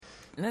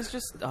let's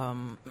just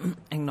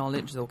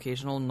acknowledge the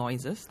occasional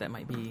noises that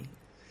might be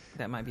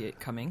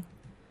coming.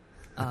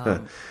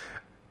 I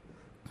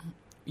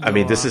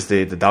mean, this is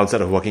the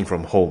downside of working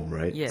from home,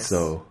 right? Yes.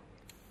 So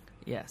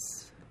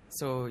Yes.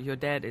 So your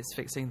dad is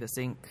fixing the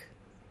sink,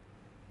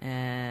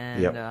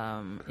 and Yep.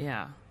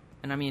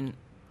 And I mean,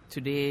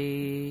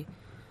 today,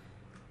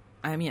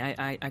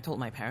 I told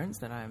my parents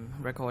that I'm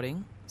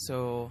recording,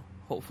 so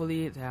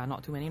hopefully there are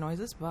not too many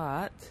noises.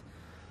 But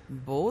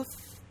both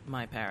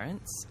my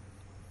parents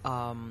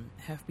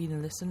have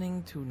been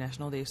listening to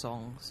National Day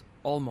songs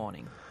all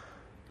morning.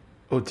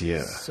 oh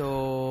dear.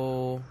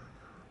 So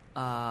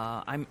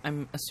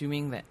I'm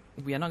assuming that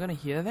we are not going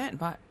to hear that,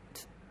 but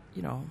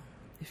you know,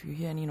 if you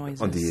hear any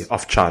noises, On the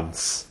off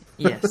chance.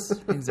 yes,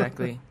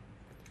 exactly.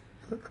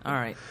 All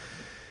right.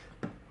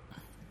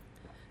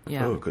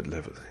 Yeah. Oh, good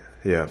level.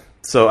 Yeah.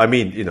 So I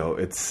mean, you know,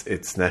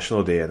 it's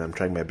National Day, and I'm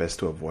trying my best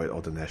to avoid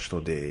all the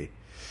National Day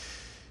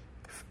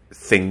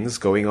things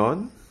going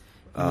on.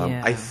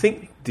 Yeah. I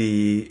think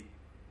the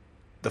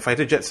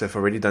fighter jets have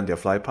already done their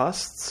fly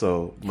past,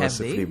 so Have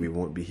mercifully they? we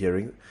won't be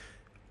hearing.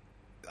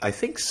 I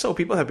think so.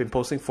 People have been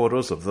posting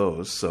photos of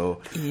those,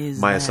 so Is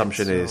my that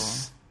assumption so?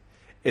 is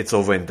it's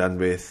over and done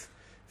with.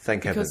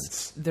 Thank Because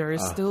heavens. there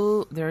is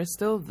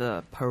still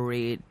the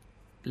parade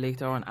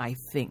later on. I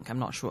think, I'm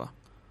not sure.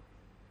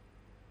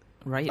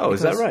 Right? Oh, is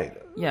that Because- right?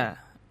 Yeah.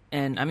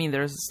 And I mean,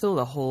 there's still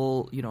the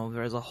whole,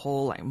 there's a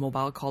whole like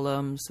mobile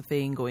columns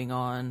thing going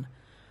on.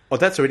 Oh,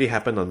 that's already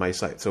happened on my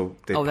site. So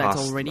they Oh, that's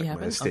passed, already like, my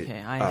happened? estate,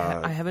 Okay,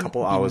 I haven't a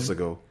couple been- hours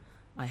ago.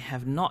 I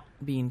have not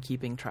been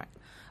keeping track.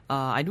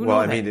 I do Well,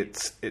 know I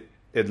that, mean,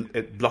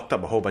 it blocked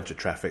up a whole bunch of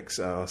traffic.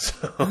 So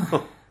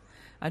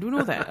I do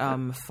know that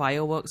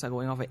fireworks are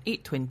going off at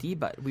 8:20,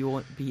 but we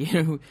won't be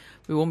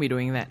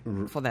doing that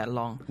for that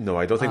long. no,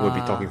 I don't think we'll be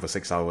talking for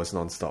 6 hours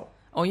nonstop.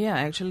 Oh yeah,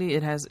 actually,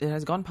 it has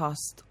gone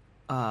past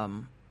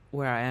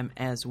where I am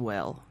as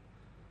well.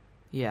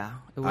 Yeah,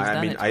 it was I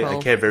done mean, at I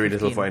care very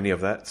little 12:15. for any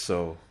of that.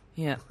 So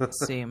Yeah,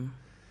 same.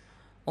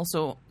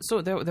 Also,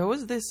 so there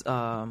was this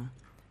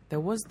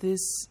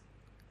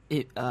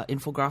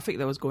infographic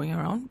that was going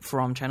around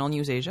from Channel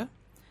News Asia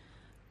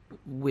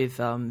with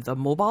the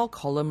mobile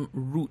column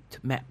route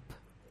map.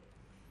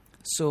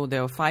 So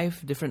there were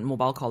 5 different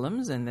mobile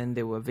columns, and then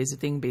they were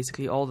visiting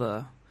basically all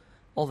the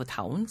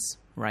towns,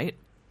 right?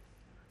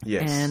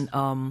 yes,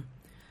 And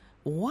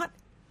what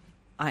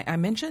I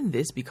mentioned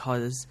this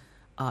because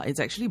it's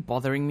actually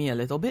bothering me a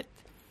little bit.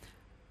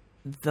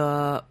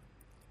 The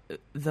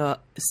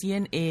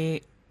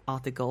CNA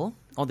article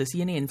or the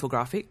CNA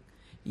infographic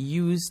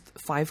used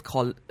 5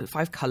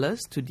 colors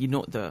to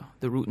denote the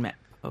route map.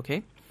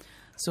 Okay,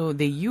 so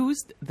they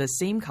used the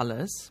same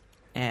colors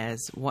as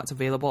what's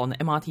available on the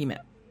MRT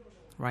map,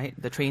 right?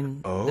 The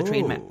train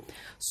map. Oh.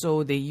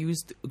 So they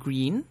used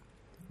green,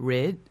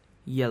 red,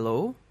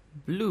 yellow,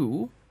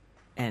 blue,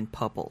 and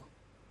purple.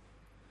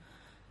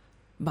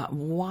 But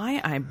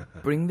why I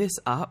bring this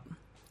up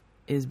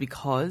is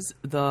because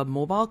the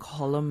mobile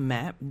column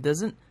map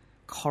doesn't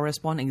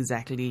correspond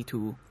exactly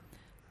to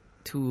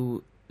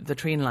the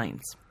train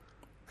lines.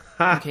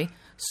 Okay,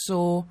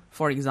 so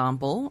for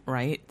example,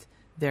 right,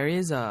 there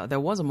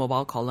was a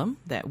mobile column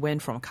that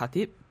went from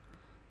Khatib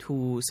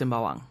to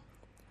Sembawang,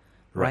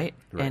 right?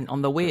 Right. And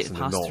on the way That's it in the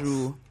passed north.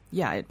 through,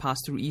 it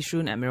passed through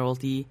Yishun,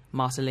 Admiralty,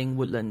 Marsiling,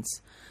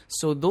 Woodlands.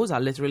 So those are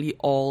literally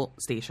all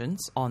stations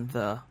on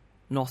the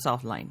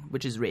north-south line,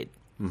 which is red.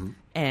 Mm-hmm.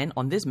 And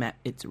on this map,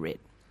 it's red.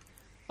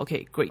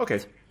 Okay, great. okay.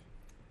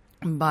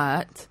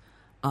 But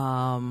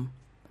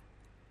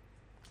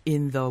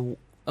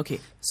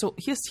so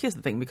here's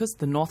the thing, because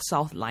the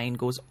north-south line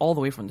goes all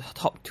the way from the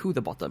top to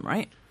the bottom,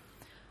 right?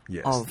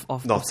 Yes,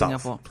 Of north south.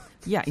 Singapore.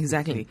 Yeah,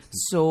 exactly.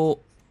 So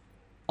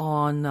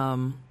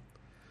on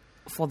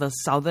for the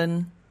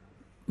southern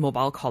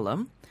mobile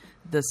column,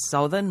 the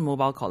southern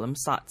mobile column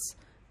starts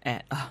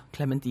at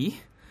Clementi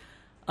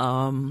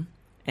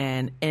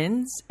and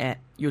ends at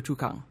Yio Chu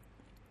Kang.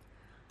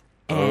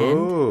 And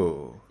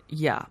Oh,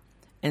 yeah.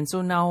 And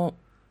so now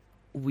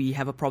we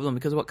have a problem,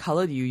 because what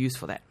color do you use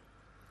for that?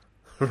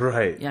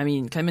 right. I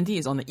mean, Clementi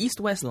is on the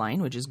east-west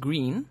line, which is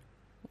green,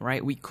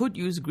 right? We could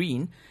use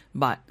green,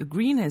 but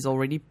green has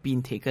already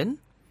been taken.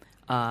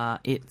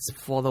 It's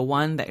for the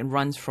one that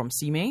runs from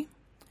Simei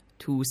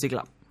to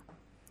Siglap.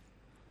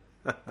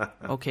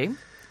 Okay.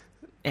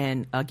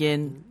 And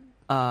again,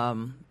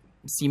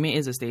 Simei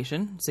is a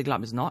station,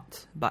 Siglap is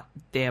not, but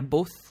they're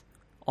both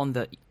on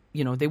the,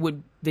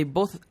 they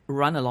both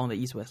run along the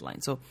east-west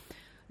line. So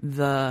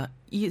the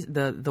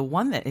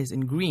one that is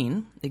in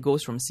green, it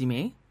goes from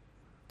Simei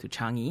to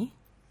Changi,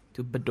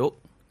 to Bedok,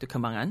 to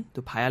Kembangan,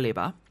 to Paya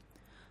Lebar,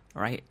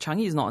 right?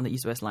 Changi is not on the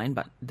east-west line,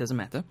 but it doesn't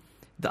matter.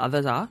 The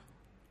others are,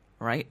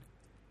 right?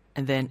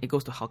 And then it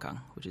goes to Hougang,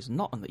 which is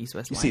not on the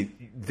east-west You line. see,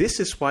 this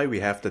is why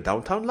we have the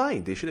downtown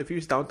line. They should have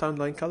used downtown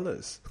line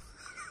colors.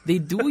 They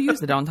do use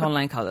the downtown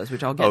line colors,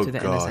 which I'll get to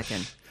that in a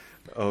second.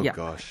 Oh Yeah.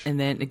 gosh. And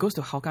then it goes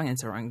to Hougang and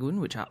Serangoon,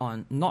 which are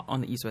not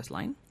on the east-west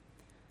line.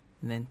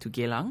 And then to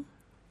Geylang.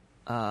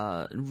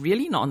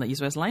 Really not on the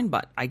east-west line,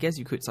 but I guess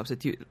you could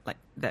substitute like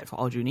that for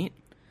Aljunied.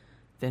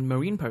 then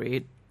Marine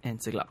Parade, and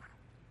Siglap.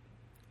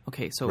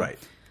 Okay, so Right.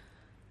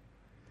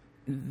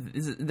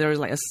 There is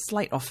like a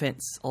slight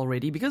offense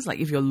already, because like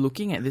if you're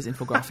looking at this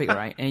infographic,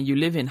 right, and you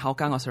live in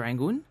Hougang or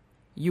Serangoon,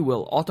 you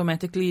will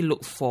automatically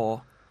look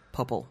for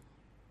purple,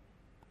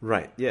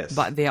 Right. Yes.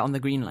 but they are on the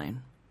green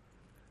line.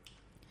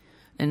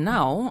 And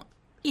now,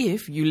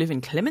 if you live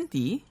in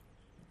Clementi,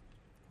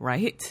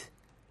 right,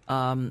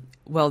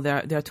 well,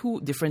 there are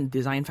two different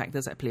design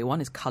factors at play.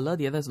 One is color,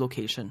 the other is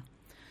location.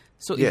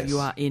 So Yes. if you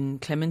are in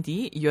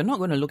Clementi, you're not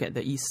going to look at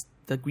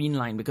the green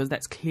line, because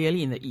that's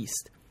clearly in the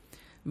east.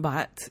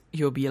 But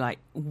you'll be like,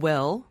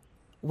 well,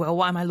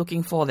 what am I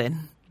looking for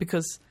then?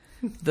 Because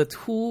the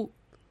two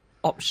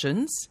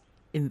options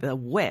in the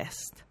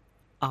west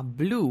are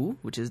blue,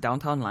 which is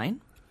downtown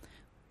line,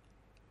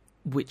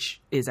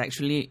 which is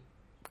actually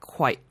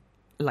quite,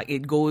 like,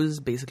 it goes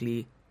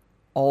basically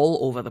all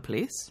over the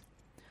place.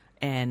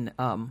 And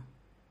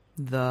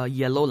the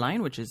yellow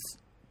line, which is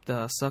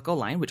the circle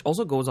line, which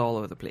also goes all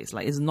over the place.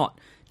 Like, it's not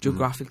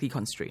geographically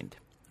constrained,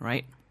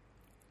 right?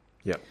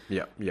 Yep.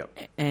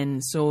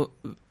 And so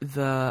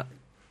the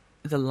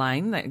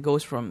line that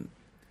goes from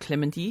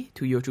Clementi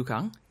to Yio Chu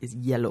Kang is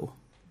yellow.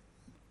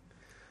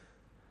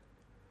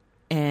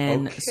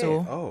 And Okay.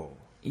 so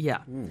yeah.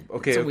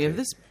 Okay. So we okay. have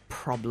this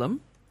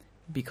problem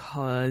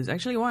because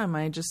actually why am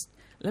I just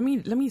let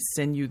me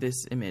send you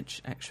this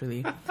image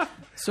actually.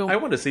 So I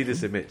want to see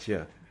this image.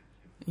 Yeah.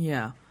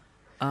 yeah.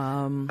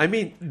 I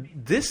mean,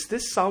 this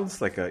sounds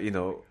like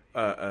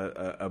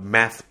a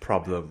math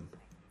problem.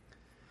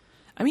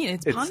 I mean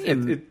it's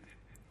partly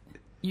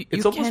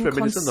It's almost can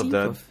reminiscent of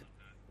conceive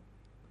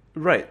the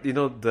right. You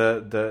know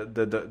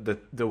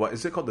the what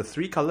is it called? The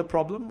 3-color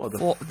problem or the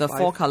the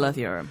 4-color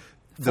theorem.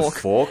 The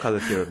 4-color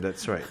theorem.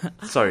 That's right.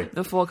 Sorry.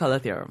 The 4-color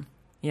theorem.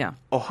 Yeah.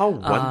 Oh, how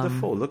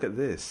wonderful! Look at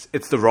this.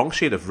 It's the wrong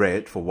shade of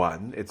red for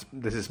one.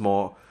 This is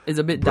more It's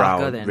a bit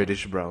brown, darker than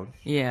reddish brown.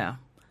 Yeah.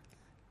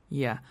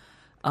 Yeah.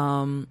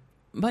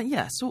 But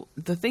yeah, so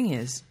the thing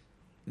is,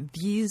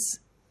 these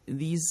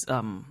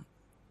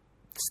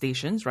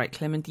stations, right?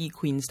 Clementi,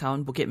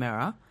 Queenstown, Bukit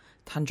Merah,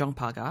 Tanjong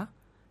Pagar,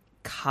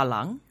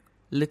 Kallang,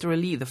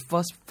 literally the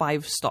first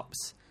 5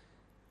 stops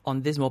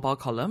on this mobile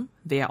column,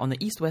 they are on the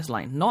east-west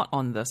line, not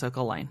on the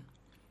circle line.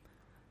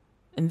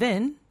 And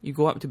then you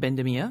go up to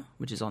Bendemeer,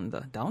 which is on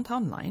the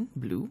downtown line,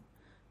 blue,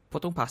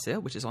 Potong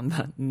Pasir, which is on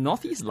the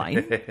northeast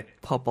line,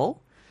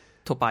 purple,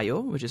 Toa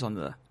Payoh, which is on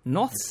the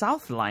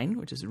north-south line,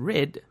 which is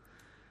red,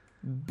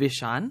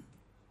 Bishan,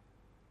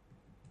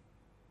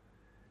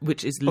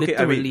 which is Okay,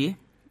 literally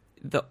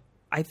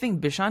I think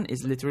Bishan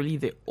is literally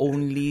the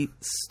only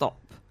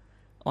stop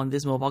on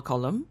this mobile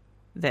column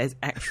that is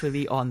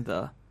actually on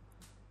the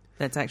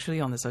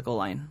circle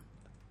line.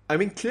 I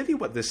mean, clearly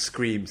what this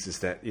screams is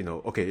that,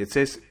 okay, it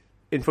says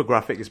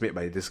infographic is made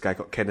by this guy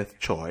called Kenneth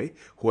Choi.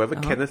 Whoever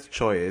Kenneth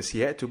Choi is,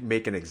 he had to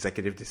make an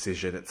executive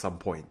decision at some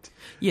point.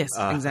 Yes,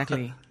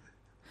 exactly.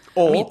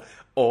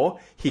 Or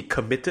he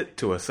committed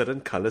to a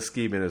certain color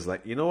scheme and was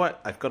like, you know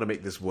what, I've got to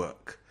make this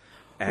work.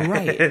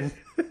 And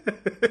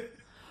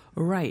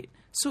Right.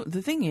 So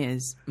the thing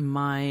is,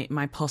 my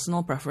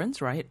personal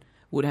preference, right,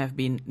 would have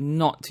been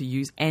not to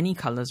use any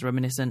colors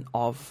reminiscent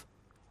of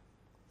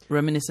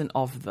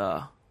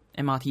the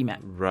MRT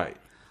map. Right.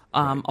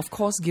 Of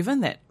course,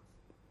 given that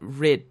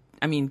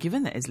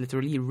it's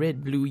literally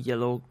red, blue,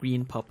 yellow,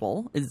 green,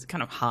 purple, it's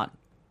kind of hard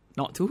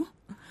not to.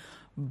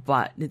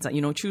 But it's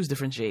like, choose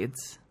different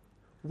shades.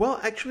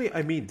 Well, actually,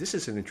 I mean, this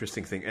is an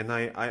interesting thing, and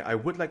I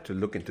would like to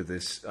look into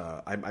this.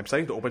 I'm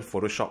starting to open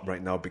Photoshop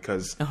right now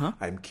because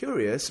I'm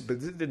curious, but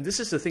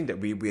this is the thing that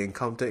we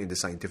encounter in the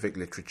scientific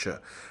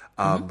literature,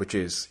 which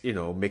is,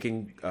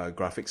 making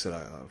graphics that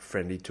are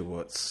friendly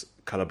towards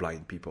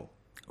colorblind people.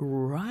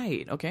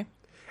 Right, okay.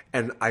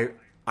 And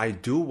I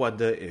do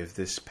wonder if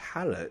this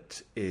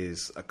palette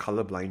is a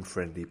colorblind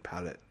friendly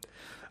palette.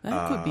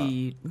 That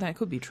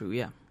could be true,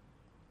 yeah.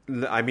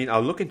 I mean,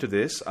 I'll look into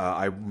this.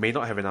 I may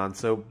not have an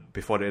answer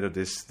before the end of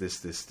this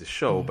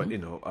show, but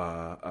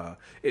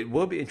it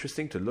will be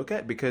interesting to look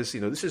at because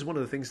this is one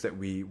of the things that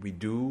we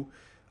do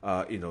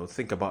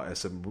think about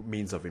as a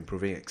means of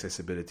improving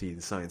accessibility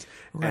in science.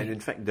 Right. And in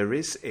fact, there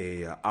is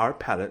a R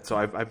palette. So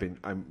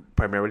I'm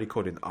primarily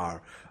coding R.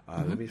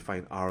 Let me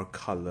find R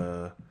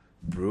Color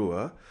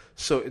Brewer.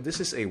 So this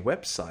is a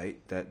website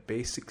that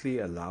basically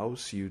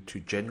allows you to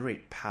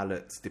generate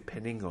palettes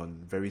depending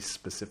on very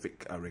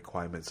specific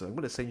requirements. So I'm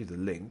going to send you the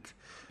link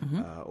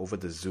over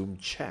the Zoom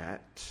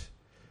chat.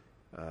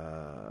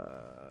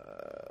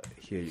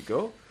 Here you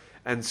go.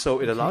 And so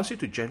it allows you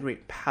to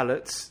generate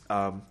palettes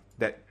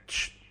that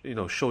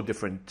show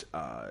different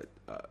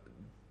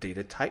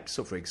data types.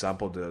 So for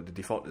example, the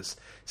default is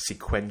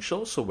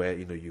sequential, so where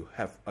you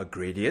have a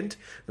gradient.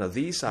 Now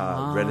these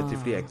are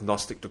relatively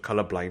agnostic to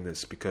color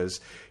blindness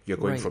because you're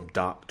going from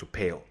dark to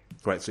pale,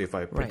 right? So if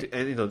I print it,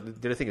 and the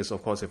other thing is,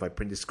 of course, if I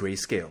print this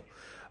grayscale,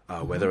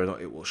 whether or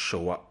not it will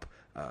show up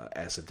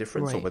as a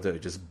difference or whether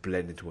it just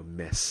blend into a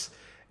mess.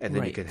 And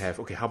then you can have,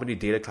 how many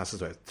data classes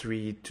do I have?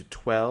 3 to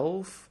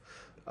 12.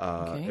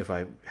 If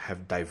I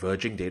have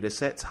diverging data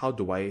sets, how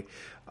do I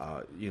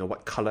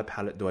what color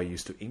palette do I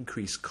use to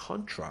increase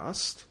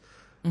contrast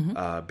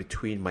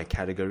between my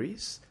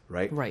categories,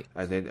 right? Right.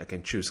 And then I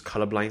can choose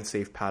colorblind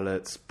safe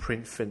palettes,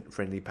 print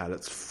friendly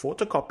palettes,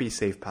 photocopy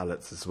safe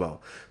palettes as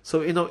well.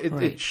 So,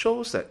 it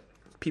shows that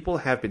people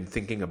have been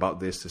thinking about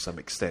this to some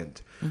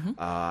extent,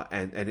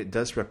 and it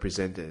does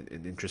represent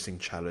an interesting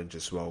challenge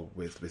as well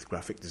with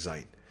graphic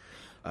design,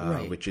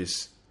 which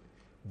is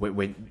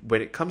when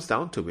it comes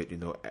down to it,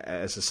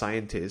 as a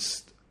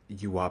scientist,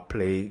 you're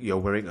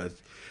wearing an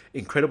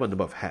incredible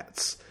number of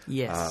hats.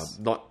 Yes.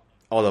 Not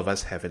all of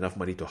us have enough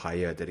money to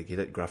hire a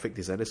dedicated graphic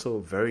designer, so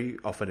very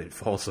often it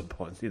falls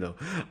upon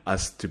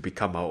us to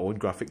become our own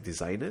graphic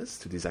designers,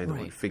 to design our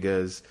own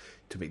figures,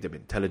 to make them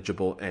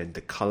intelligible, and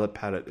the color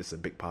palette is a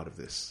big part of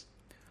this.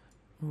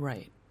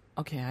 Right.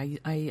 Okay,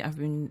 I've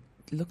been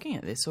looking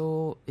at this,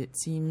 so it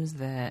seems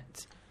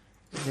that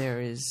there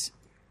is...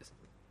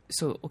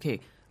 So, okay,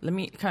 let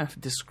me kind of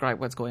describe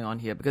what's going on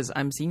here, because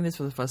I'm seeing this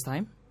for the first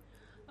time.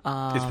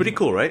 It's pretty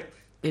cool, right?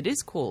 It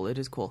is cool.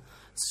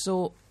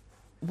 So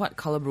what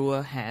Color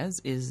Brewer has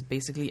is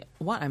basically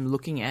what I'm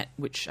looking at,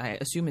 which I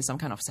assume is some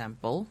kind of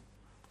sample,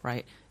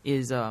 right?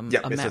 Is a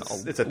map.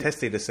 It's a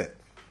test data set.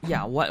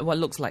 Yeah, what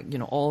looks like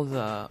all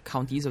the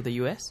counties of the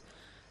U.S.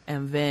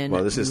 And then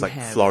this is like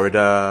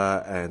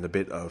Florida and a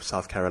bit of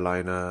South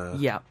Carolina.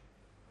 Yeah,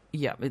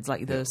 it's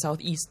like the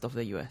southeast of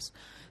the U.S.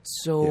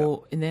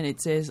 So and then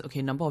it says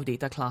number of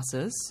data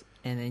classes,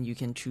 and then you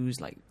can choose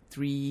like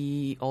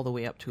 3 all the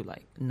way up to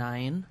like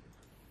 9.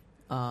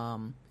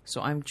 So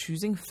I'm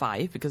choosing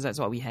 5 because that's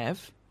what we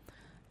have.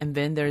 And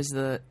then there's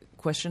the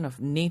question of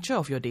nature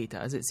of your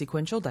data. Is it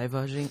sequential,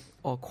 diverging,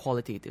 or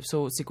qualitative?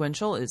 So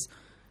sequential is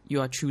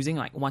you are choosing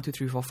like 1, 2,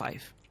 3, 4,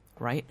 5,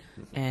 right?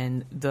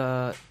 And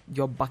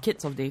your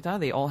buckets of data,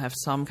 they all have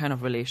some kind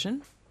of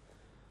relation.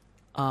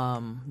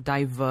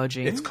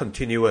 Diverging. It's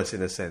continuous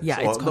in a sense. Yeah,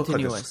 it's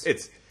continuous.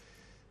 It's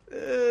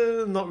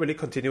not really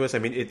continuous. I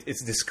mean,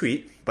 it's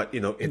discrete, but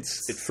it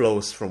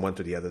flows from one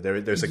to the other.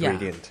 There's a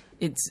gradient.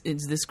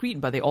 It's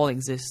discrete, but they all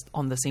exist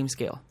on the same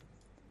scale.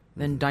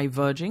 Then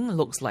diverging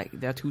looks like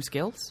there are 2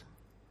 scales.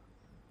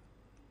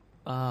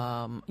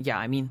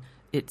 I mean,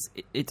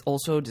 it's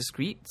also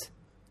discrete.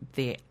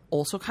 They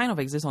also kind of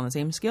exist on the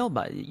same scale,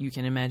 but you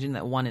can imagine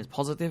that one is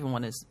positive and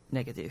one is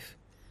negative,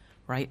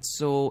 right?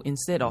 So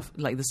instead of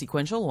like the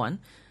sequential one,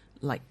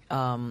 like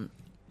I'm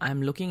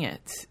looking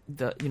at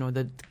the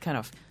kind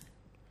of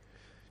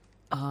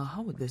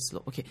how would this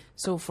look? Okay,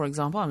 so for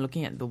example, I'm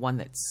looking at the one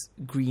that's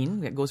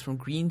green, that goes from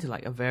green to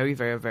like a very,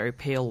 very, very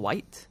pale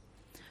white.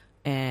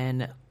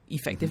 And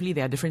effectively,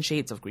 there are different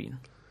shades of green.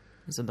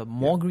 So the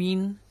more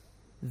green,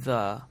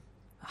 the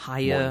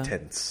higher... More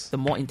intense. The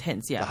more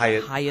intense, yeah. The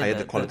higher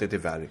the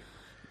qualitative value.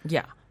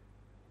 Yeah.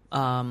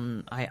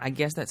 I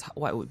guess that's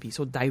what it would be.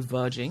 So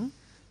diverging,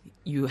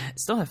 you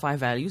still have 5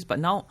 values, but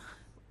now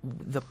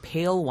the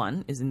pale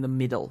one is in the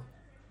middle.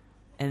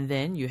 And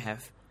then you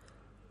have...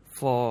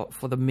 For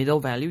the middle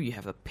value, you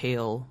have a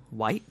pale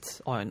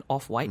white or an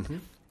off-white,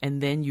 and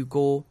then you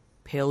go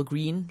pale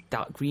green,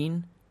 dark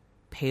green,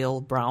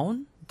 pale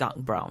brown, dark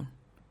brown,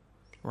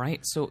 right?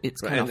 So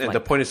it's kind of like... And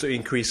the point is to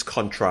increase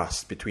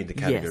contrast between the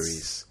categories.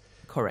 Yes,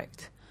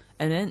 correct.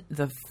 And then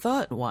the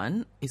third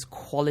one is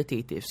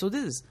qualitative. So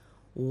this is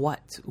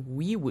what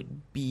we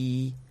would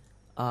be,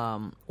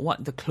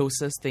 what the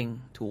closest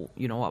thing to,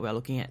 what we're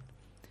looking at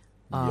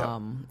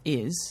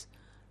is.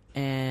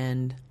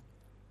 And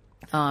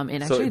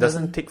actually so it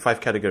doesn't take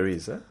 5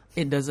 categories, huh?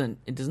 It doesn't.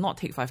 It does not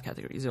take 5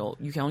 categories.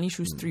 You can only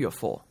choose 3 or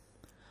 4.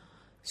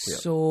 Yeah.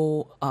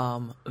 So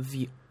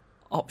the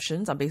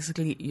options are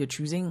basically you're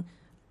choosing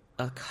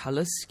a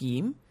color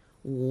scheme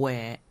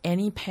where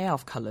any pair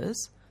of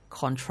colors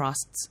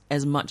contrasts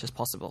as much as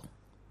possible.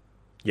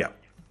 Yeah.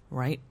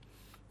 Right?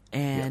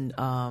 And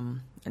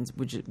and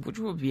which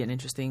would be an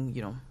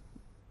interesting,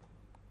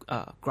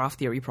 graph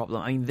theory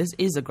problem. I mean, this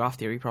is a graph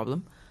theory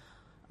problem.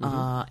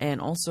 And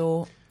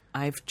also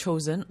I've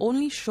chosen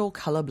only show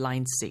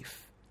colorblind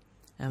safe.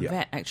 And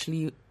that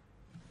actually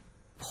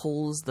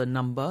pulls the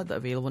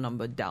available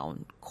number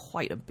down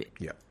quite a bit.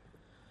 Yeah.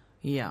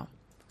 Yeah.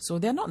 So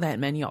there are not that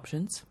many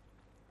options.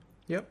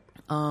 Yep.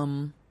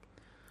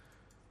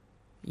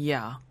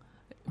 Yeah.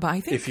 But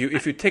I think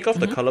if you take off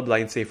the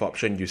colorblind safe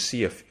option, you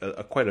see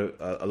quite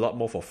a lot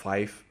more for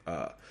 5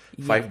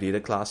 data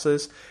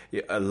classes.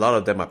 A lot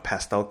of them are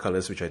pastel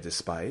colors, which I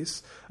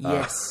despise.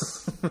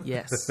 Yes.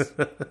 Yes.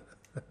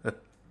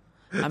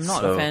 I'm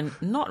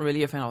not not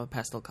really a fan of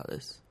pastel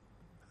colors.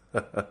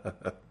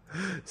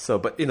 So,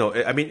 but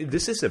I mean,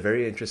 this is a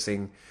very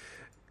interesting.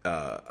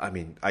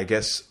 I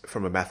guess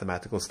from a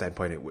mathematical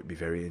standpoint, it would be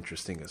very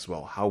interesting as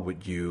well. How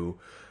would you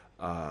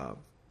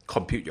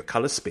compute your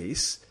color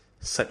space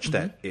such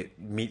that it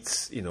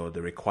meets,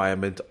 the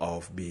requirement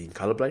of being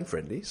colorblind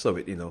friendly, so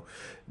it,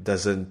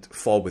 doesn't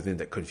fall within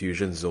that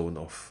confusion zone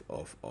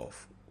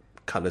of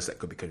colors that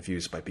could be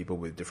confused by people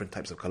with different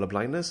types of color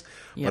blindness,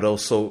 but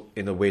also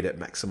in a way that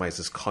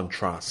maximizes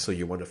contrast. So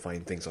you want to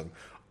find things on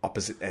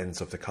opposite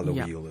ends of the color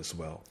wheel as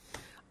well.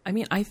 I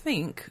mean, I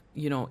think,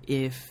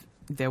 if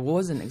there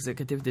was an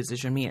executive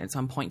decision made at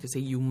some point to say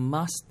you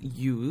must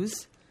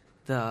use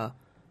the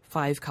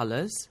 5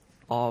 colors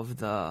of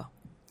the,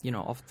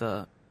 of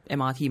the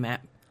MRT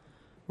map,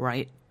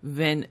 right?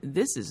 Then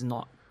this is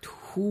not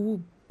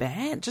too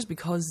bad, just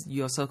because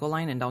your Circle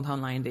Line and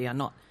Downtown Line, they are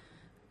not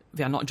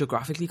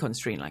geographically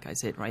constrained, like I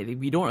said, right?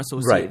 We don't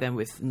associate them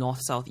with north,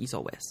 south, east,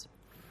 or west.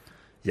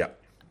 Yeah.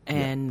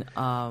 And,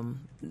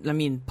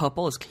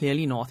 purple is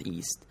clearly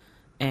northeast.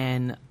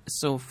 And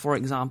so, for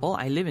example,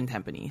 I live in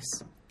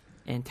Tampines.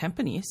 And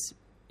Tampines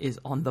is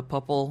on the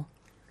purple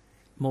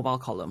mobile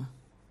column.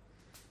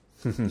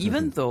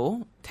 Even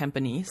though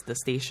Tampines, the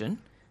station,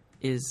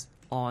 is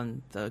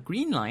on the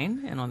green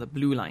line and on the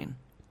blue line.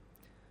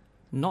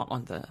 Not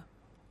on the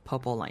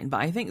purple line.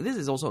 But I think this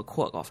is also a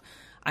quirk of...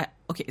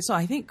 so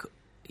I think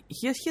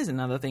here's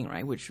another thing,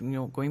 right? Which,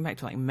 going back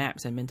to like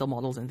maps and mental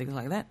models and things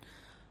like that.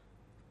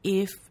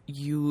 If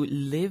you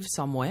live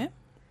somewhere,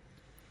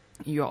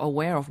 you're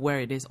aware of where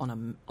it is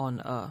on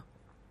a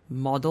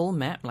model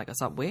map, like a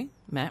subway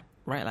map,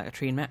 right? Like a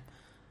train map.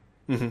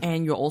 Mm-hmm.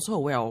 And you're also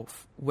aware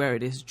of where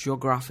it is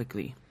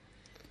geographically.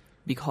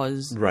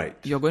 Because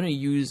you're going to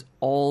use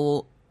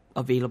all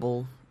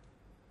available,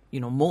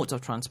 modes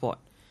of transport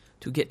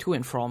to get to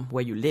and from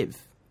where you live.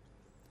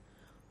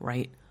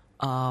 Right?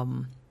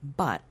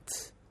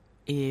 But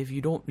if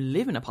you don't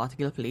live in a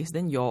particular place,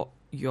 then you're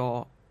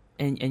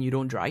and you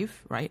don't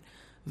drive, right?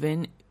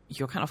 Then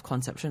your kind of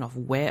conception of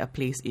where a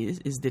place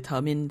is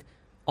determined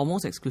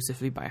almost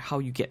exclusively by how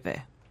you get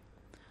there.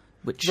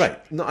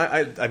 No,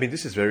 I mean,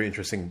 this is very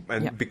interesting,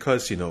 and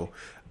because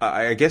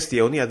I guess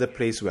the only other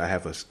place where I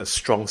have a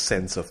strong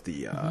sense of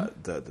the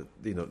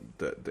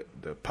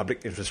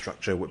public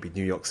infrastructure would be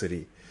New York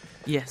City.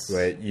 Yes.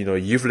 Right.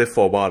 You've lived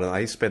for a while, and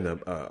I spent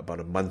about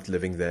a month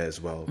living there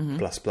as well.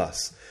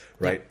 Plus.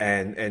 Right.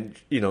 Yep.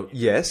 And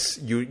yes,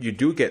 you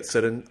do get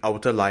certain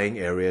outer lying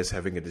areas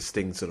having a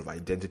distinct sort of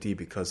identity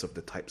because of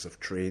the types of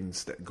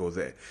trains that go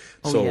there.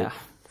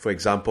 For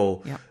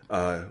example,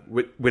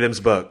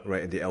 Williamsburg,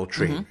 right, and the L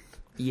train. Mm-hmm.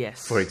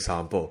 Yes. For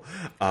example.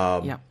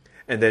 And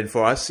then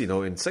for us,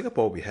 in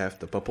Singapore, we have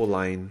the Purple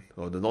Line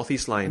or the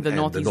Northeast Line and the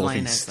Northeast.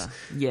 Line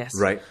yes.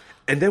 Right.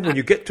 And then when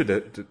you get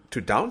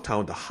to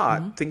downtown, the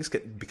heart, things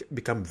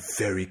become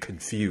very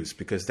confused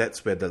because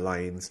that's where the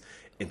lines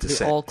intersect.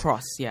 They all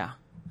cross, yeah.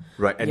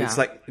 Right, and it's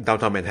like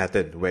downtown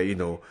Manhattan, where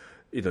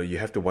you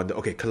have to wonder,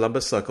 okay,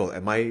 Columbus Circle,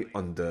 am I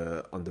on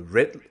the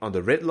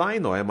red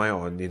line, or am I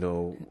on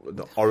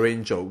the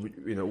orange, or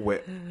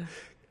where?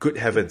 Good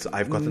heavens,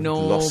 I've gotten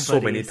lost so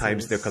many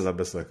times near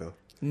Columbus Circle.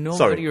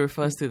 Nobody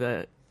refers to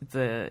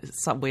the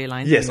subway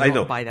line. Yes, I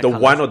know. The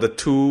colors. 1 or the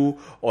 2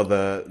 or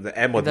the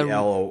M or the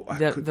L. Or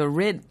the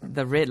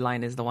red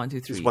line is the 1,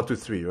 2, 3. It's 1, 2,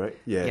 3, right?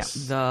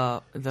 Yes.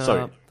 Yeah.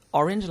 The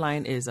orange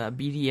line is a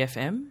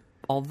BDFM.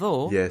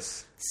 Although,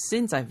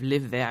 since I've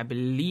lived there, I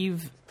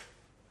believe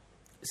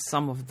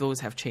some of those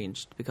have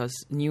changed because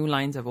new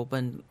lines have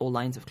opened, old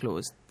lines have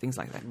closed, things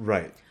like that.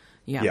 Right.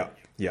 Yeah.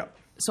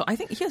 So I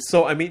think here's...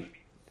 So, I mean...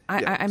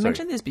 I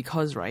mentioned this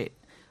because, right,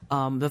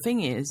 the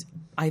thing is,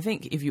 I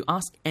think if you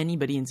ask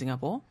anybody in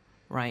Singapore,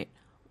 right,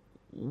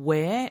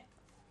 which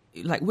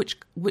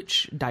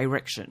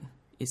direction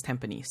is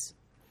Tampines,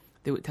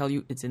 they would tell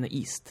you it's in the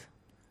east,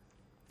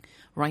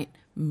 right?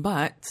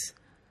 But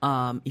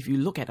if you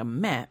look at a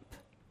map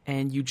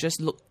and you just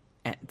look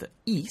at the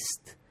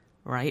east,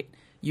 right,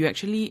 you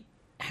actually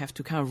have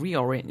to kind of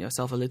reorient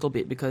yourself a little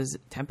bit because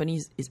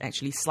Tampines is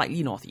actually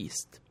slightly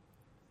northeast.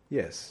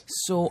 Yes.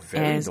 So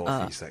very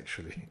northeast,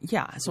 actually.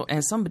 Yeah. So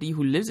as somebody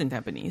who lives in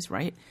Tampines,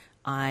 right,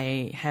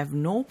 I have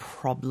no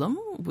problem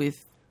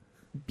with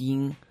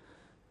being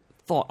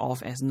thought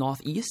of as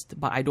northeast,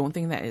 but I don't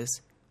think that is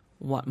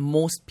how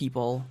most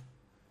people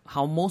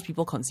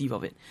conceive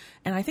of it.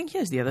 And I think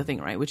here's the other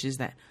thing, right, which is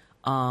that,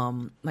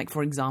 like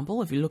for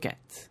example, if you look at,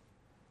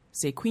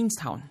 say,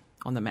 Queenstown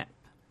on the map,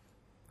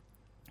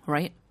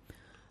 right?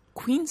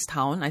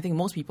 Queenstown, I think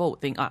most people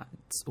would think,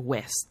 it's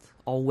west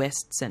or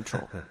west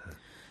central.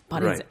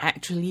 But it's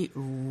actually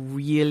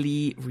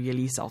really,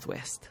 really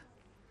southwest.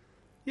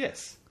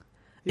 Yes.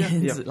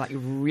 It's like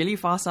really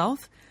far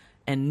south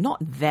and not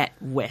that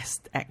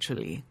west,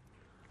 actually.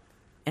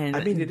 And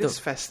I mean, it is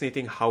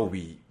fascinating how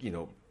we,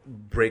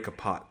 break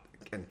apart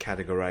and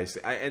categorize.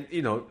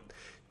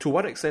 To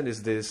what extent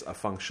is this a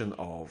function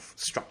of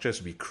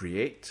structures we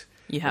create?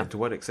 Yeah. And to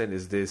what extent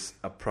is this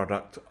a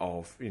product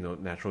of,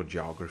 natural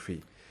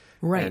geography?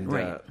 Right,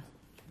 right.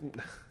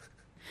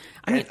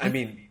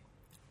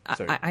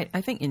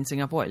 I think in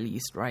Singapore, at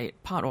least, right,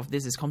 part of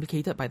this is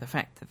complicated by the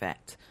fact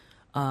that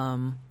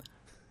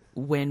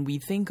when we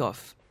think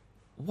of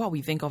what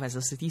we think of as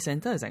a city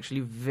center is actually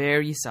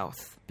very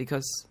south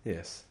because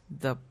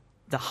the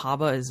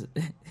harbour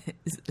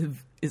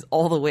is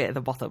all the way at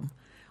the bottom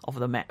of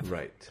the map.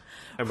 Right.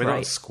 And we're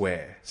not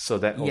square, so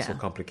that also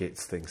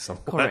complicates things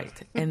somewhat.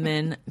 Correct. And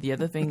then the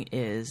other thing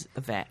is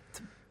that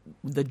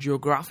the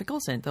geographical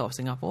center of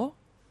Singapore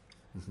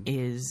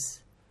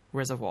is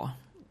reservoir.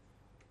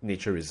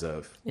 Nature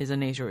reserve. Is a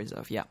nature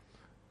reserve, yeah.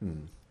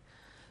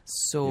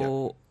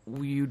 So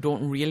you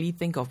don't really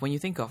think of, when you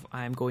think of,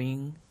 I'm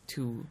going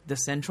to the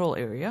central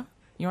area,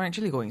 you're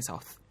actually going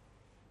south.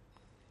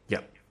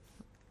 Yep.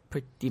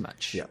 Pretty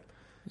much. Yep.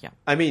 Yeah.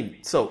 I mean,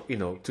 so,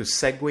 to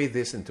segue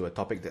this into a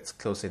topic that's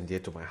close and dear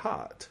to my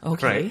heart,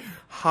 Okay. right?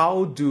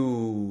 How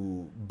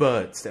do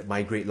birds that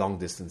migrate long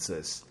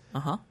distances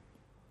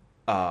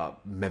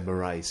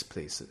memorize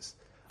places?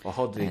 Or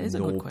how do they That is a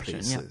know good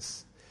question, yeah.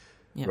 places?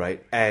 Yeah.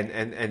 Right?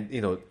 And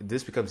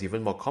this becomes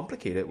even more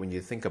complicated when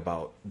you think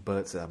about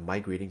birds that are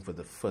migrating for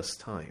the first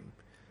time.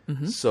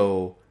 Mm-hmm.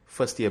 So,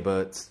 first-year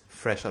birds,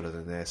 fresh out of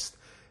the nest.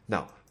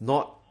 Now,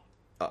 not...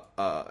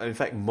 in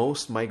fact,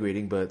 most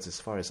migrating birds,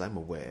 as far as I'm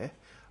aware,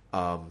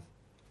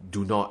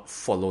 do not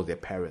follow their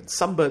parents.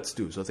 Some birds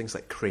do. So things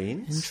like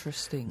cranes.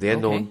 Interesting. They're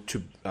Okay. known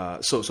to.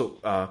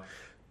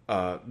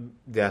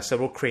 There are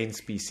several crane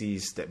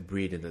species that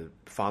breed in the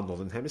far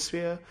northern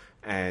hemisphere,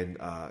 and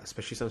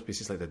especially some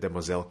species like the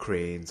demoiselle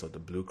cranes or the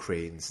blue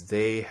cranes.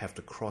 They have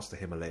to cross the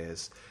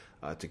Himalayas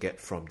to get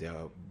from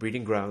their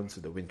breeding grounds to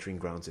the wintering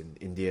grounds in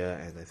India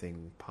and I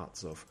think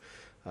parts of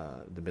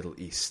the Middle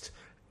East.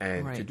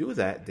 And to Right. do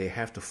that, they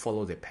have to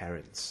follow their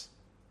parents,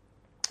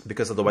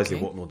 because otherwise they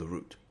Okay. won't know the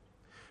route,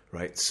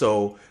 right?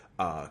 So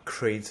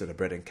cranes that are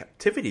bred in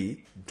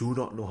captivity do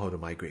not know how to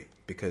migrate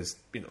because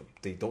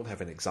they don't have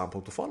an example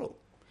to follow,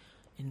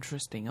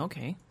 Interesting.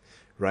 Okay.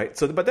 right?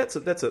 So, but that's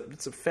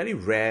a fairly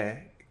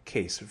rare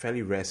case, a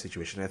fairly rare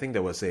situation. I think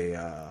there was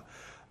there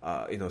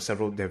have been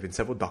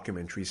several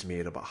documentaries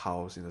made about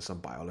how some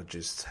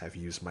biologists have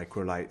used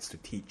microlights to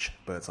teach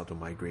birds how to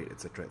migrate,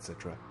 etc.,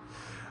 etc.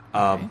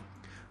 Okay.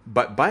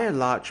 But by and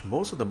large,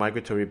 most of the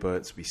migratory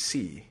birds we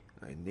see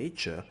in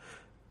nature,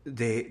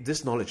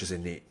 this knowledge is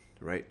innate,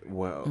 right?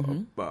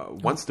 Well,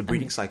 once the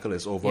breeding cycle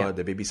is over, yeah.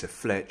 the babies have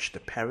fledged, the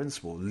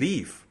parents will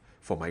leave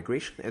for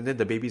migration, and then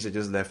the babies are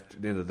just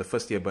left, the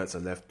first-year birds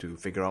are left to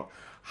figure out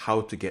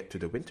how to get to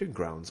the wintering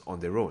grounds on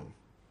their own,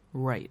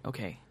 Right.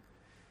 Okay.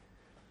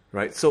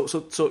 right? So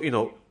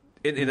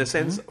in a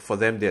sense, for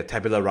them, they're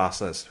tabula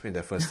rasas in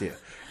their first year,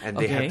 and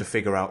they have Okay. to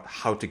figure out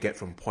how to get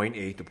from point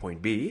A to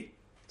point B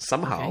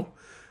somehow. Okay.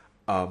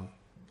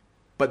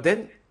 But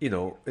then,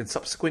 in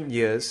subsequent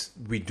years,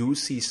 we do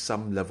see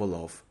some level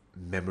of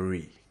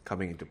memory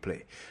coming into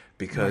play,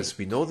 because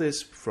we know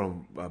this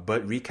from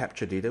bird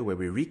recapture data, where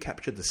we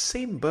recapture the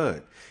same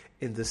bird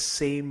in the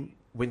same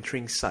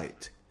wintering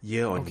site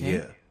year on Okay.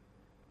 year.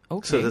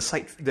 Okay. So the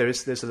site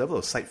there's a level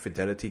of site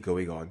fidelity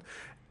going on,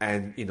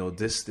 and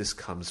this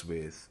comes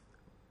with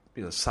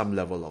some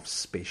level of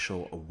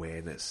spatial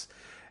awareness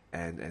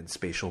and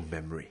spatial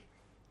memory.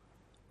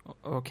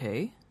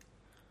 Okay.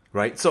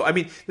 Right, so I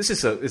mean, this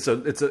is it's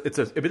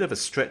a bit of a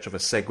stretch of a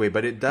segue,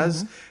 but it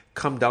does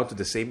come down to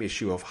the same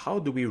issue of how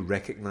do we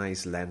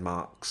recognize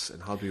landmarks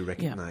and how do we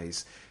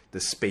recognize the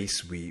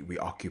space we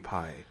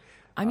occupy.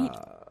 I mean,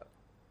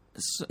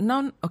 so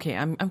now, okay,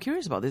 I'm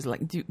curious about this.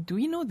 Like, do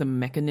we know the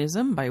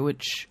mechanism by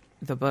which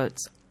the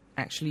birds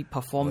actually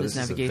perform Well, this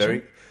this is a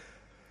navigation?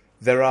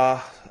 There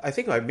are, I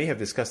think I may have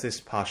discussed this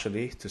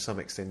partially to some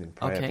extent in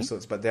prior Okay.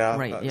 episodes, but there are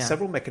Right, yeah.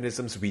 several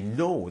mechanisms we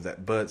know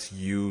that birds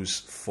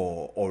use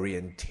for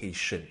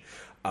orientation.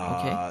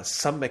 Okay.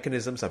 Some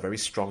mechanisms are very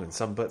strong in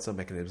some birds, some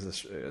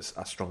mechanisms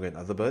are stronger in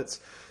other birds.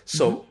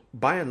 So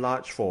by and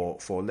large, for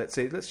let's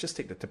just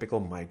take the typical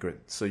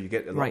migrant. So you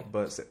get a lot Right. of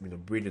birds that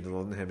breed in the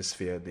northern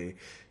hemisphere.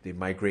 They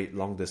migrate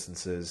long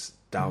distances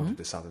down to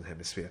the southern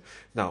hemisphere.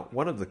 Now,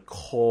 one of the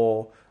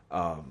core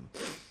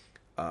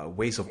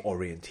ways of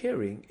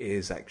orienteering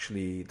is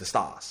actually the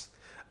stars.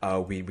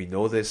 We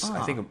know this.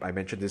 I think I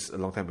mentioned this a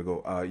long time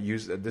ago.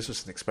 This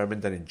was an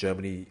experiment done in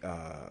Germany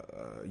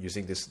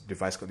using this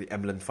device called the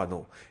Emlen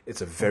funnel.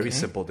 It's a very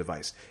simple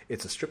device.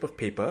 It's a strip of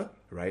paper,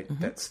 right,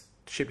 that's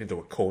shaped into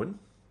a cone.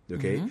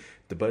 Okay,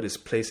 the bird is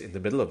placed in the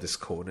middle of this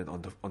cone, and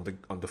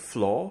on the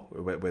floor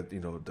where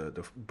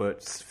the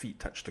bird's feet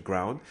touch the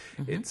ground,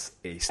 it's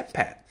a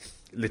pad,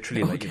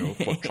 literally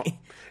for chalk.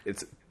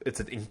 It's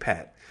an ink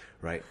pad,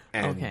 right?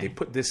 And they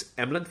put this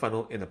Emlen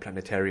funnel in a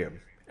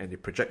planetarium, and they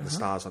project the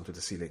stars onto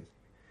the ceiling.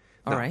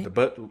 Now, Alright.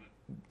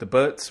 the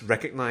birds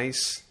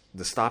recognize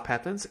the star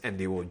patterns, and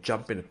they will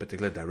jump in a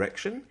particular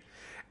direction.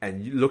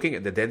 And looking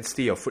at the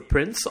density of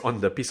footprints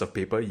on the piece of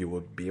paper, you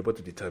will be able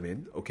to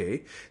determine,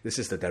 okay, this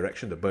is the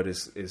direction the bird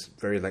is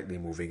very likely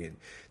moving in.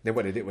 Then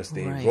what they did was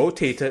they Right.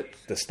 rotated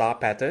the star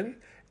pattern,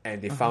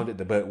 and they found that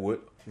the bird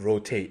would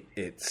rotate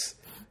its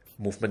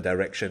movement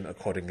direction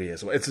accordingly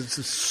as well. It's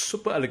a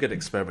super elegant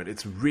experiment.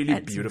 It's really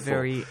That's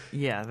beautiful.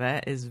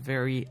 that is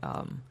very.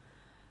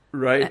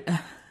 Right?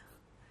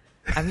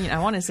 I mean, I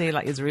want to say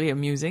it's really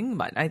amusing,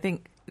 but I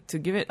think to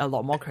give it a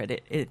lot more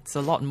credit, it's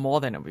a lot more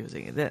than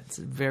amusing. That's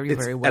very, It's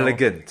very well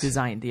elegant.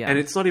 designed. Yeah, And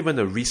it's not even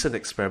a recent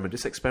experiment.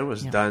 This experiment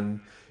was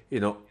done,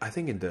 I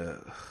think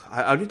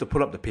I'll need to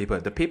pull up the paper.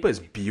 The paper is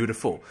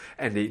beautiful.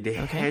 And they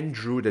hand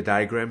drew the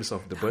diagrams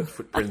of the bird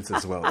footprints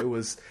as well.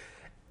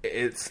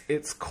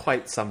 It's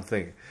quite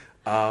something.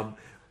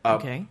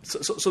 Okay.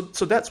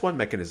 So that's one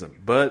mechanism.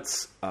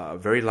 Birds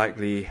very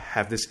likely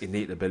have this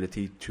innate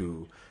ability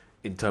to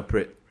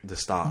interpret the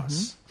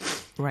stars.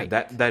 Right.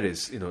 That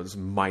is, it's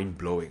mind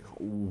blowing.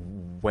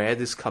 Where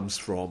this comes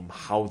from,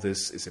 how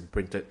this is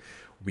imprinted,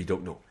 we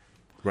don't know.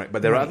 Right.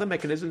 But there are other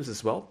mechanisms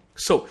as well.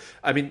 So,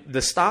 I mean,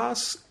 the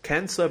stars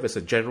can serve as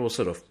a general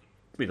sort of,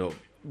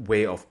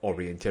 way of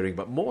orienteering,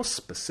 but more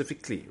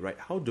specifically, right,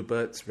 how do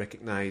birds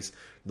recognize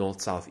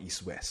north, south,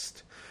 east,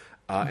 west?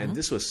 And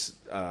this was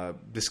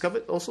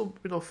discovered also,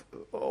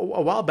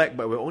 a while back,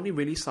 but we're only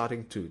really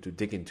starting to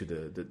dig into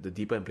the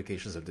deeper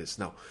implications of this.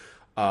 Now,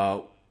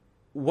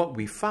 what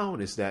we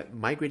found is that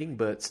migrating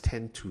birds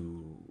tend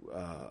to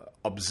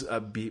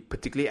be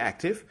particularly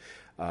active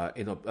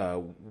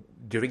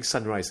during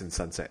sunrise and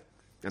sunset.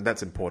 And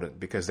that's important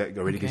because that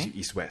already gives you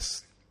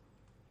east-west.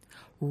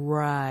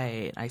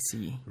 Right, I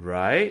see.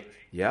 Right,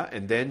 yeah.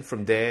 And then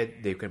from there,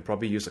 they can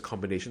probably use a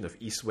combination of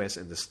east-west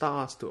and the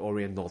stars to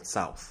orient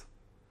north-south.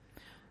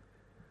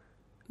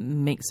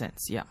 Makes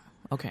sense, yeah.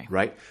 Okay.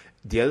 Right.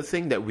 The other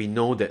thing that we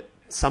know that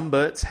some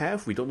birds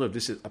have, we don't know if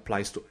this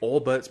applies to all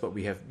birds, but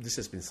this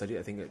has been studied,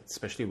 I think,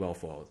 especially well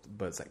for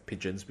birds like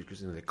pigeons,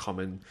 because they're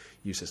common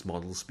use as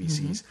model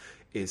species,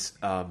 is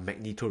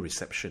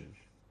magnetoreception.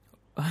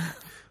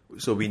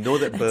 So we know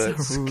that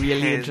birds That's a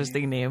really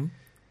interesting name.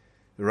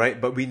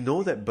 Right, but we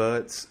know that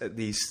birds, at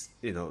least,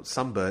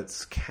 some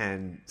birds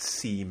can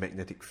see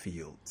magnetic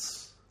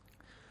fields.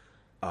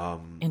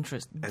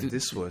 Interesting. And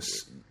this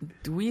was...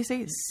 Do we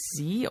say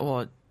see,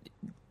 or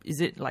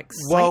is it like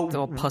sight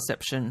or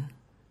perception?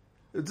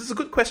 This is a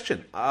good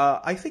question.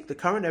 I think the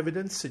current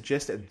evidence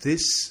suggests that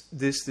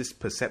this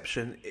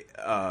perception,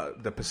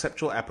 the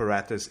perceptual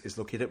apparatus is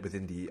located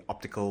within the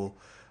optical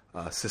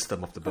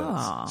system of the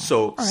birds.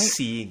 So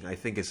seeing, I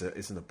think, is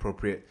an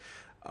appropriate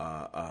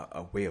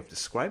a way of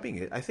describing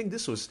it. I think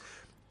this was...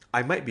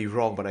 I might be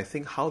wrong, but I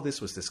think how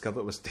this was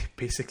discovered was they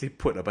basically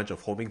put a bunch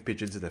of homing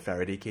pigeons in a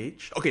Faraday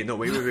cage. Okay, no,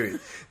 wait.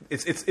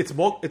 It's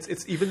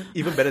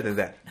even better than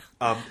that.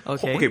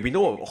 Okay, we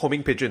know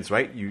homing pigeons,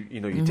 right? You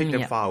take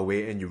them far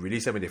away and you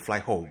release them and they fly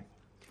home.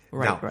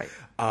 Right.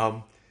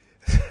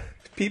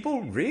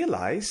 People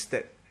realized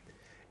that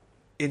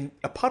in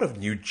a part of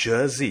New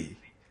Jersey,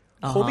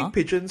 homing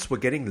pigeons were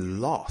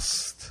getting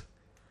lost.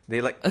 They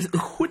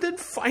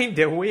couldn't find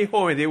their way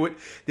home, and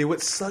they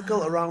would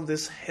circle around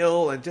this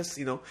hill and just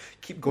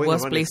keep going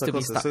Worst around place in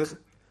to circles. be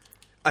stuck.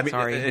 I mean,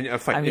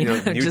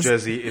 Sorry. New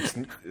Jersey. It's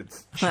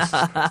Jesus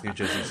Christ, New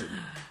Jersey.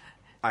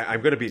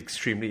 I'm going to be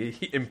extremely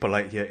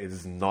impolite here. It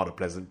is not a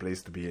pleasant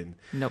place to be in.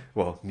 Nope.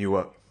 Well,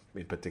 Newark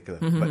in particular.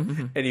 But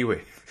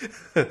anyway,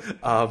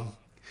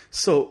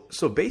 so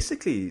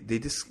basically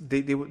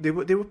they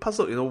were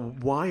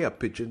puzzled. Why are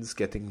pigeons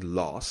getting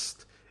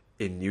lost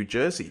in New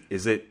Jersey?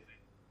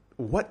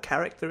 What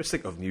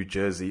characteristic of New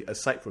Jersey,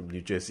 aside from New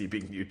Jersey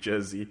being New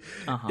Jersey,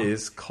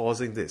 is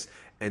causing this?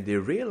 And they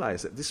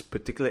realize that this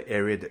particular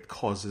area that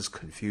causes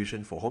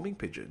confusion for homing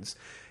pigeons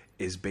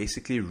is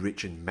basically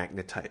rich in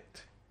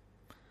magnetite.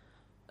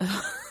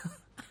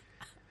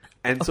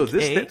 And so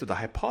this led to the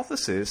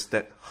hypothesis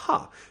that,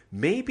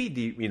 maybe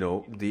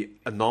the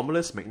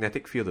anomalous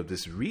magnetic field of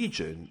this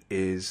region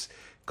is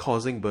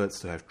causing birds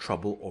to have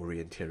trouble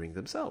orienteering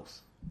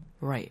themselves.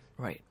 Right.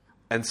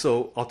 And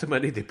so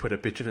ultimately they put a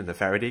pigeon in a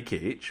Faraday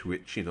cage,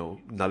 which,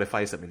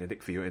 nullifies the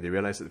magnetic field, and they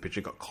realized that the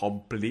pigeon got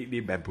completely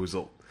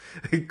bamboozled.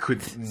 It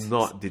could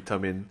not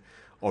determine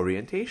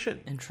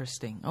orientation.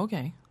 Interesting.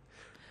 Okay.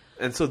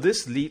 And so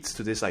this leads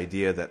to this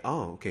idea that,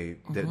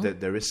 that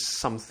there is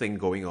something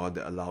going on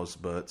that allows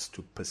birds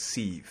to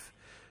perceive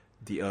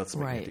the Earth's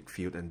magnetic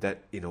field, and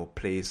that,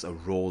 plays a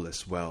role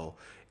as well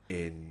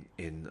in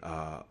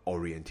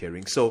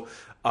orienteering. So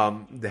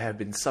there have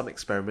been some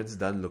experiments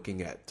done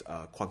looking at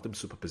quantum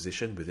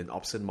superposition within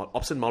opsin.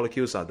 Opsin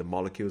molecules are the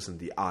molecules in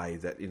the eye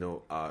that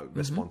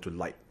respond to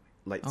light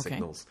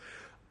signals,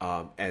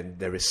 and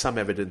there is some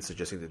evidence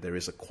suggesting that there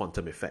is a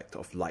quantum effect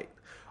of light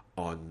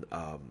on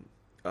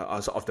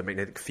of the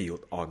magnetic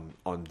field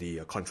on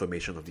the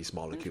conformation of these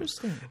molecules.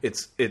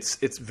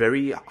 It's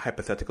very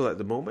hypothetical at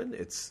the moment.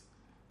 It's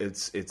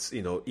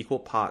equal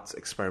parts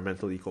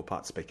experimental, equal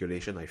parts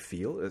speculation. I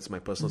feel it's my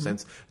personal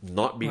sense,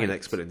 not being an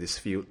expert in this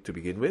field to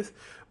begin with,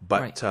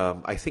 but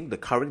I think the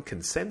current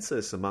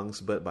consensus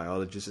amongst bird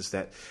biologists is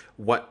that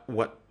what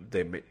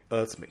the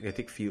Earth's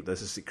magnetic field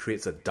does is it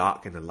creates a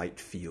dark and a light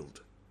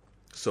field.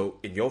 So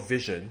in your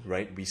vision,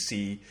 right, we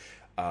see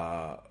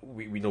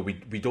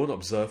we don't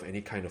observe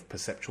any kind of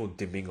perceptual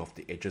dimming of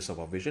the edges of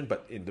our vision,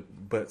 but in the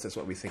birds, that's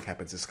what we think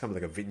happens. It's kind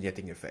of like a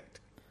vignetting effect.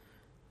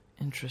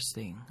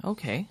 Interesting.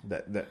 Okay.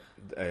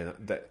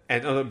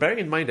 And bearing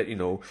in mind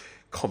that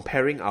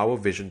comparing our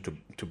vision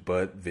to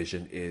bird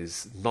vision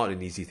is not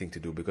an easy thing to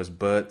do, because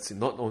birds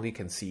not only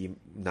can see,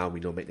 now we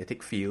know,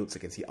 magnetic fields, they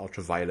can see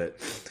ultraviolet,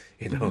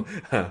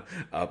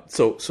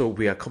 so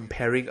we are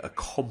comparing a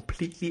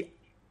completely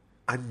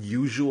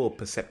unusual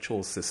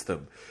perceptual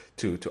system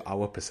to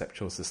our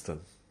perceptual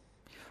system.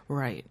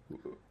 Right.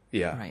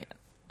 Yeah. Right.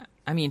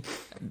 I mean,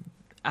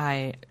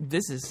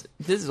 this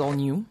is all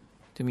new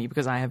to me,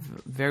 because I have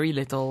very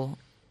little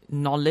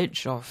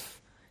knowledge of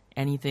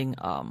anything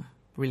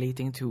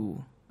relating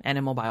to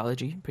animal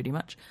biology, pretty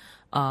much.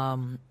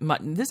 But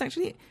this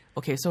actually,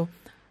 so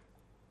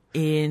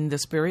in the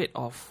spirit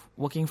of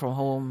working from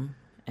home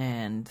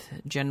and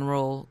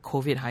general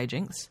COVID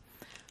hijinks,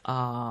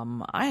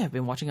 I have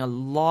been watching a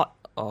lot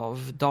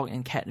of dog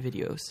and cat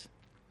videos.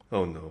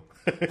 Oh no.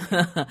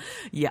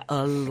 Yeah,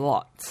 a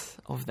lot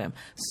of them.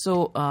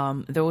 So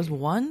there was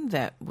one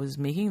that was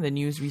making the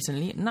news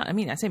recently.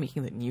 I say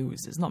making the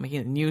news. It's not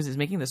making the news. It's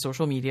making the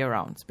social media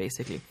rounds,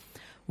 basically.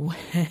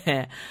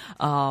 Where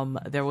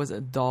there was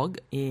a dog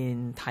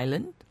in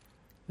Thailand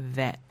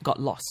that got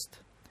lost.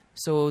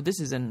 So this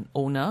is an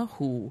owner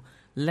who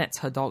lets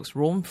her dogs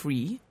roam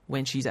free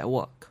when she's at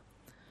work.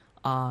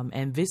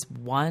 And this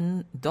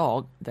one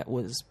dog that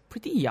was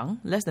pretty young,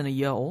 less than a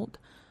year old,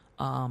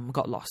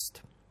 got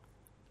lost.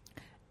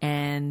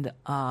 And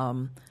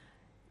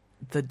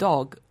the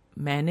dog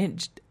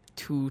managed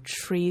to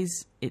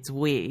trace its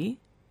way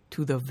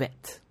to the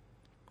vet.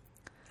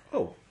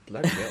 Oh,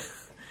 bloody hell.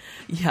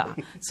 Yeah.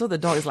 So the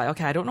dog is like,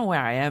 okay, I don't know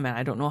where I am and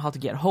I don't know how to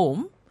get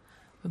home.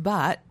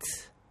 But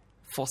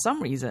for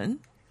some reason,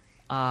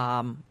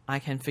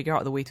 I can figure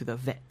out the way to the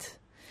vet.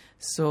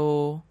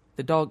 So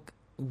the dog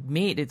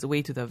made its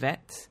way to the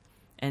vet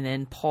and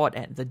then pawed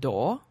at the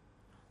door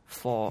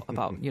for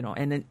about,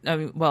 and then,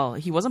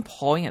 he wasn't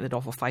pawing at the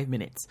door for 5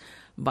 minutes,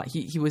 but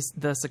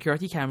the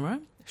security camera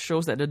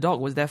shows that the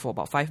dog was there for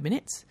about 5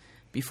 minutes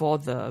before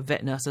the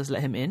vet nurses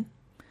let him in.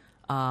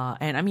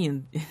 And I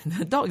mean,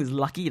 the dog is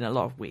lucky in a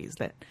lot of ways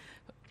that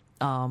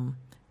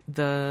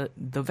the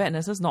vet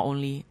nurses not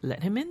only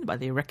let him in, but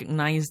they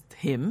recognized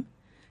him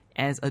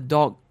as a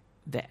dog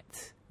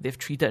that they've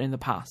treated in the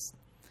past.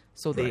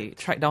 So they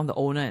tracked down the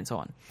owner and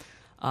so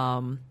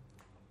on.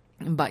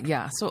 But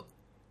yeah, so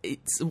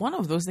it's one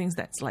of those things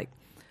that's like,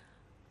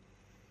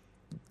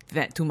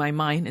 that to my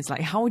mind, it's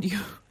like, how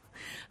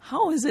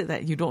is it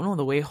that you don't know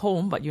the way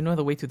home, but you know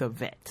the way to the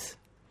vet?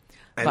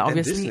 And, but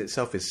obviously, and this in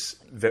itself is,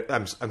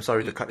 I'm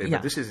sorry to cut in,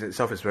 but this in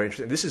itself is very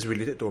interesting. This is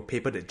related to a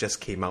paper that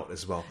just came out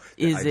as well.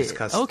 That I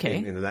discussed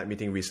in the lab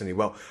meeting recently.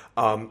 Well,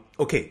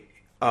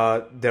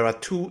 there are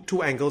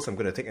two angles I'm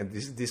going to take, and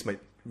this might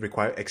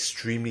require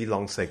extremely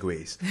long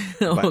segues.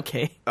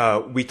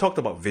 But, we talked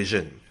about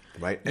vision,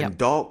 right? And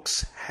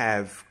dogs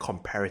have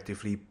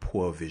comparatively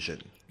poor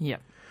vision.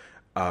 Yep.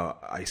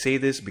 I say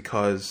this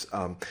because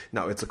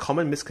now it's a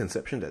common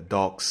misconception that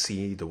dogs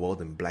see the world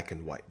in black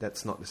and white.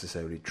 That's not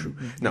necessarily true.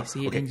 Mm-hmm. Now, they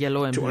see it in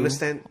yellow and to blue,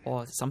 understand,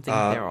 or something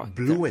there,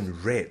 blue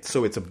and red.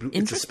 So it's a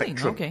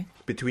spectrum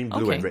between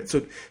blue and red.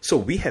 So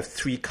we have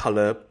 3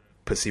 color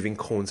perceiving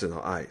cones in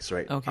our eyes,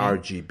 right? Okay.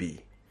 RGB,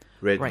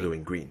 red, blue,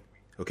 and green.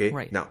 Okay.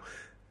 Right. Now,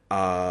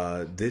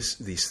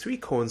 these 3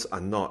 cones are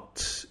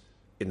not,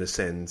 in a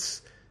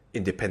sense,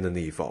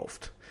 independently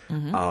evolved.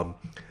 Mm-hmm.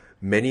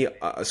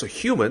 So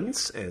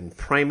humans and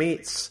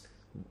primates,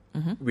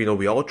 we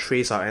all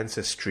trace our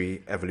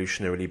ancestry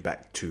evolutionarily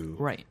back to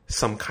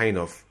some kind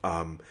of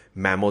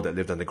mammal that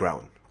lived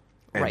underground.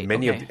 And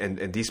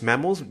and these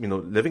mammals,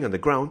 living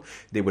underground,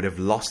 they would have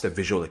lost their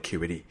visual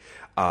acuity.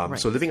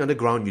 So living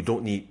underground, you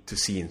don't need to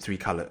see in 3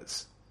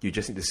 colors. You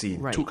just need to see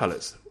in 2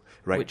 colors,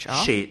 right? Which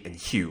are? Shade and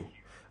hue,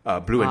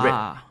 blue and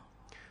red.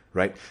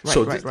 Right.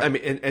 I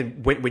mean,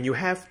 and when you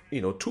have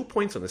 2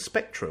 points on the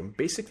spectrum,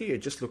 basically you're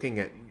just looking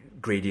at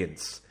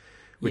gradients,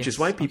 which is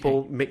why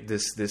people make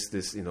this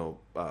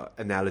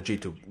analogy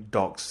to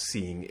dogs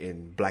seeing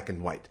in black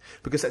and white,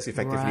 because that's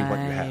effectively what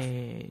you have,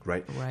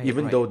 right?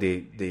 Even though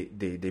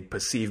they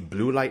perceive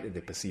blue light and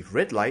they perceive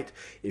red light,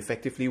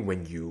 effectively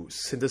when you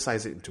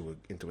synthesize it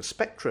into a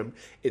spectrum,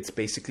 it's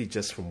basically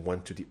just from one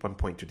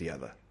point to the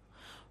other.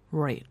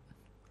 Right.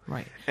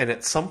 And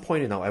at some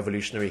point in our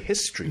evolutionary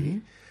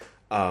history,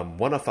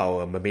 one of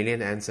our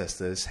mammalian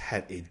ancestors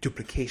had a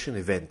duplication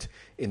event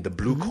in the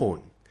blue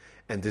cone.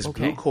 And this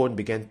blue cone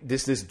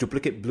this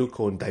duplicate blue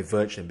cone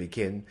diverged and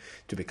began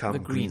to become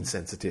green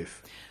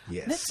sensitive.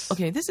 Yes.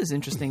 This is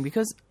interesting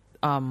because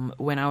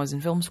when I was in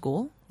film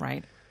school,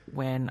 right,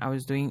 when I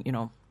was doing,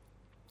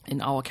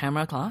 in our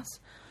camera class,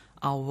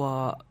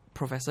 our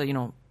professor,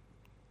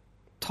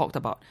 talked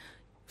about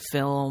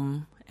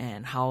film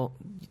and how,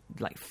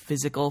 like,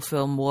 physical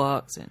film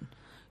works, and,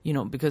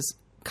 because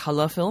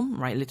color film,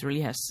 right,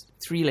 literally has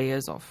 3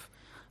 layers of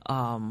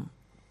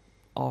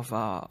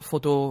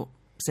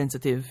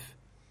photosensitive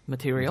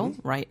material,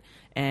 right?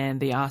 And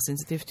they are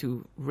sensitive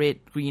to red,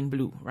 green,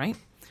 blue, right?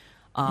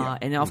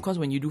 And then, of course,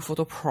 when you do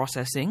photo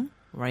processing,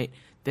 right,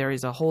 there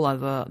is a whole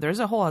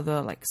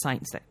other like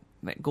science that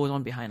goes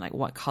on behind, like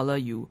what color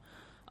you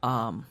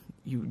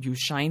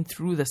shine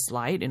through the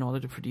slide in order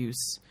to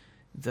produce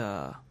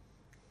the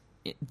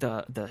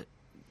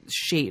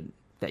shade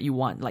that you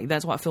want. Like,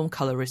 that's what film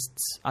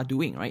colorists are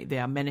doing, right? They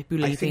are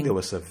manipulating. I think there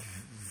was a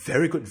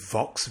very good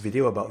Vox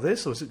video about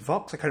this. Or was it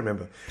Vox? I can't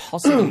remember.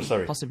 Possibly.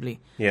 Sorry. Possibly.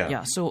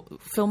 Yeah. So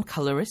film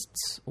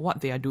colorists,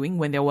 what they are doing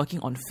when they're working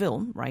on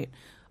film, right?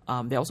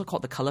 They're also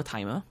called the color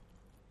timer.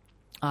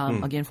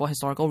 Again, for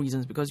historical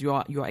reasons, because you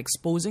are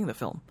exposing the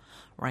film,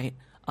 right?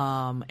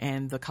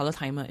 And the color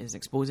timer is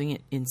exposing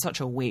it in such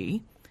a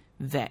way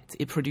that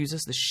it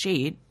produces the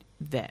shade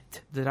that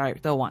the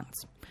director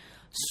wants.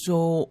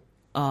 So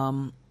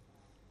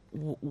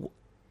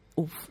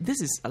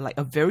this is like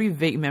a very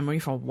vague memory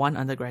from one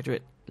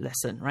undergraduate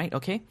lesson, right?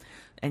 Okay.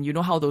 And you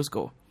know how those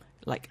go.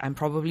 Like, I'm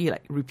probably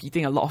like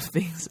repeating a lot of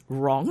things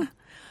wrong,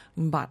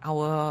 but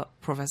our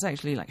professor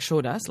actually like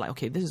showed us like,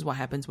 okay, this is what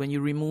happens when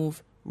you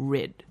remove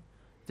red.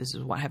 This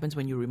is what happens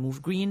when you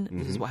remove green.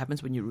 This is what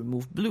happens when you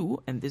remove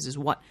blue. And this is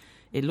what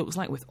it looks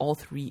like with all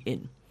three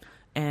in.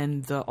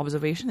 And the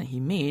observation that he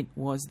made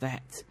was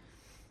that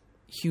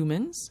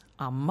humans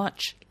are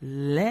much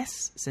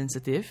less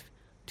sensitive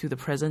to the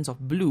presence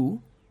of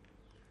blue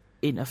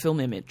in a film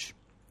image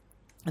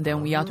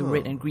than we are to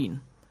red and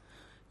green.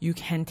 You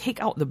can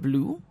take out the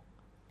blue,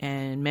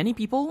 and many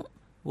people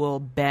will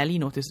barely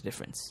notice the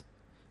difference.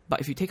 But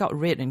if you take out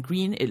red and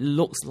green, it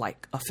looks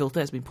like a filter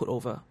has been put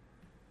over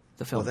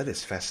the film. Oh, that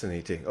is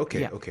fascinating.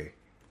 Okay, Yeah. okay.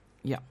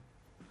 Yeah.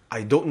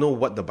 I don't know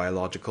what the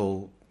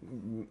biological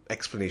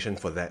explanation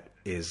for that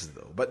is,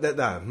 though. But that,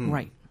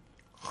 Right.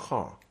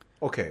 Huh.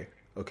 Okay.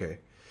 Okay.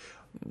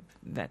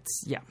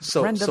 That's, yeah.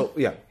 So, Random. so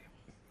yeah.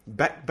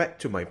 Back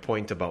to my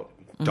point about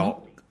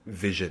dog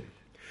vision.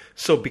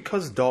 So,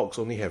 because dogs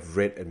only have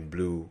red and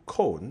blue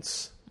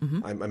cones,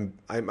 I'm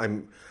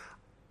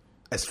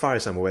as far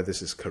as I'm aware,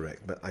 this is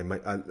correct. But I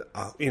might,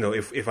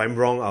 if I'm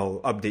wrong, I'll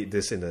update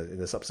this in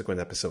a subsequent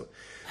episode.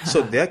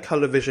 So, their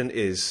color vision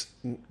is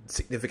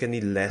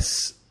significantly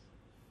less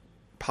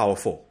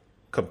powerful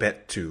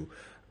compared to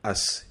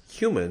us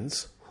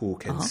humans who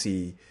can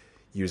see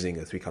using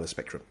a 3-color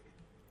spectrum.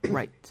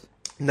 Right.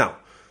 Now,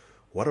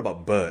 what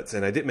about birds?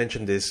 And I did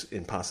mention this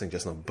in passing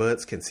just now.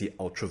 Birds can see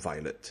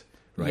ultraviolet,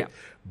 right? Yeah.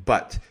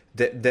 But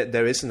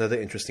there is another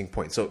interesting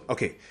point. So,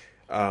 okay,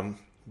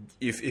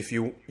 if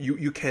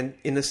you can,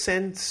 in a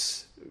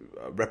sense,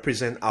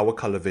 represent our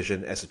color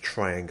vision as a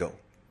triangle.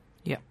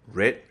 Yeah.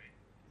 Red,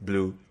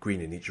 blue,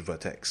 green in each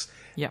vertex.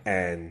 Yeah.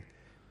 And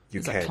you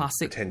It's can like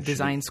classic potentially...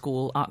 design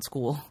school, art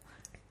school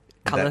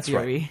color That's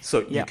theory. right.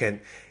 So Yeah.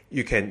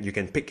 you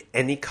can pick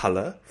any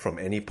color from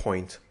any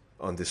point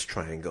on this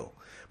triangle.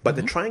 But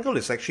the triangle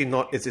is actually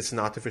not, it's an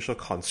artificial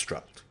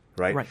construct,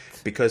 right? Right.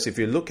 Because if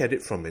you look at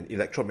it from an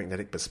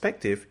electromagnetic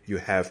perspective, you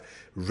have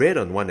red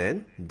on one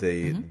end,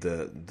 the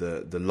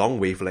long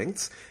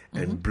wavelengths,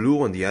 and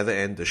blue on the other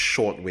end, the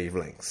short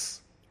wavelengths.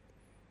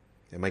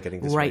 Am I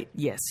getting this right? Right.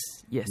 Yes.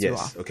 Yes, you are.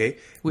 Yes, okay.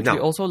 Which Now, we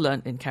also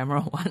learned in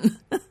camera 1.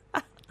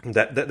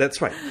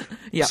 That's right.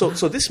 Yeah. So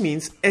this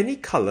means any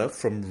color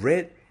from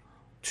red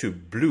to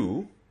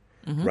blue,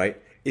 right,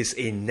 is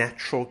a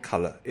natural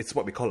color. It's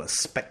what we call a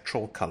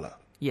spectral color.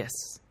 Yes.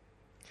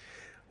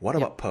 What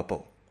about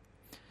purple?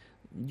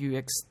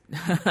 That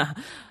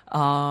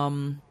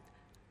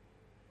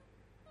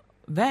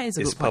is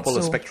a Is good point. purple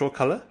a So, spectral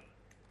color?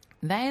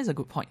 that is a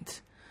good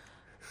point.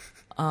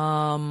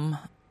 That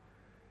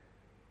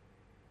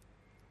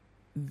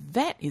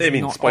is I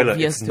mean, not spoiler,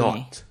 obvious it's to me.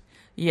 not.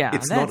 Yeah,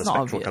 It's that's not a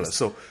spectral obvious. color.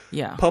 So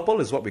Yeah.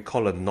 purple is what we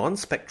call a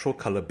non-spectral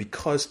color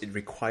because it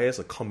requires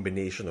a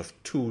combination of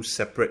two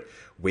separate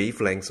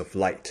wavelengths of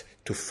light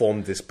to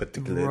form this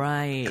particular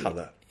Right.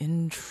 color.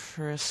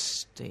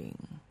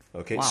 Interesting.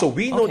 Okay, Wow. so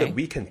we know Okay. that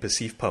we can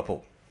perceive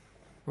purple.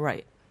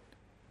 Right.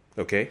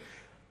 Okay,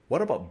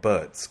 what about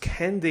birds?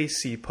 Can they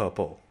see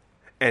purple?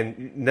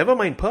 And never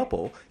mind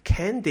purple,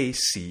 can they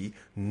see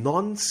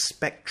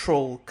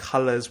non-spectral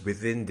colors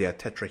within their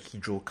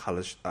tetrahedral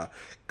colors,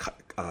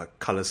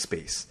 color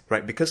space?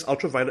 Right, because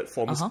ultraviolet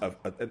forms a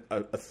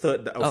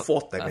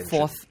fourth dimension. A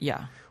fourth,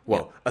 yeah.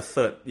 Well, a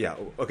third, yeah.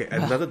 Okay,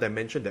 another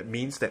dimension that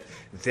means that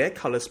their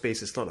color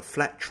space is not a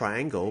flat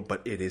triangle,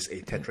 but it is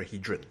a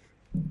tetrahedron.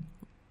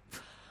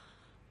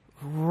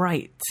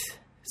 Right.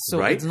 So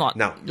Right? it's not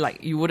Now-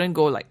 like you wouldn't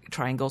go like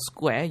triangle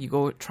square, you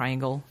go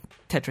triangle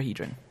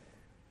tetrahedron.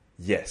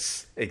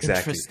 Yes,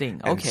 exactly.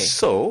 Interesting. And Okay.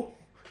 so,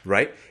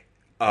 right,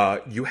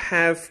 you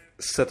have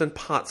certain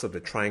parts of the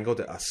triangle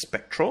that are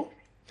spectral,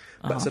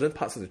 but certain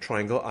parts of the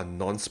triangle are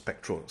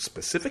non-spectral.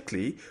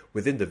 Specifically,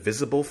 within the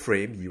visible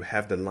frame, you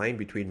have the line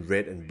between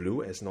red and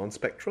blue as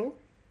non-spectral,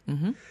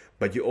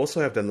 but you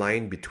also have the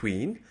line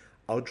between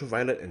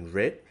ultraviolet and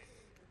red,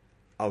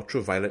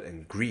 ultraviolet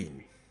and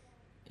green.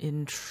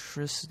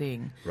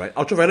 Interesting. Right,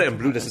 ultraviolet and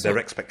blue, there's a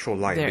direct spectral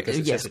line there- because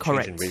it's yes, just a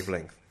change in correct.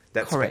 wavelength.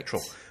 That's Correct.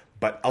 spectral.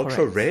 But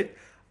ultra red,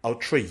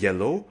 ultra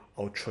yellow,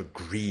 ultra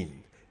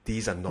green,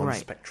 these are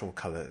non-spectral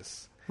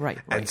colors. Right.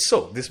 And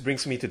so this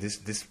brings me to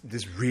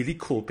this really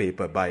cool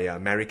paper by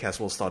Mary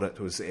Caswell Stoddart,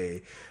 who's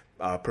a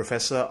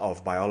professor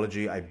of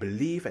biology, I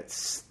believe, at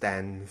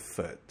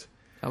Stanford.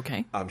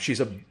 Okay. She's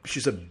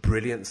a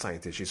brilliant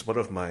scientist. She's one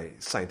of my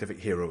scientific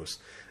heroes.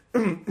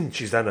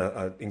 She's done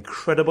an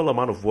incredible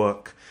amount of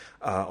work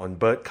on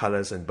bird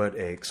colors and bird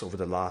eggs over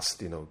the last,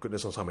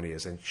 goodness knows how many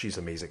years, and she's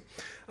amazing.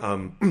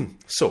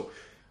 So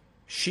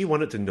she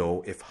wanted to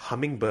know if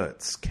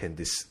hummingbirds can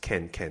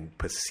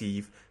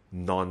perceive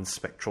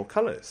non-spectral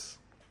colors,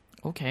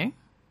 Okay.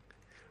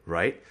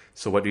 right?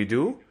 So what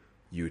do?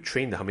 You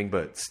train the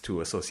hummingbirds to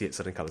associate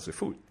certain colors with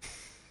food.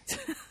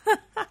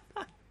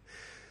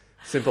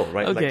 Simple,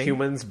 right? Like Okay.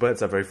 humans,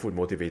 birds are very food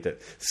motivated.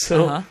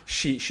 So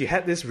she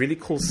had this really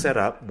cool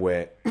setup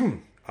where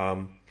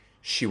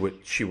she would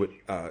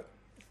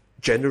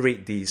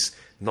generate these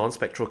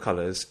non-spectral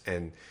colors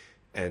and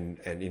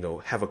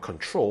have a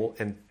control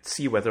and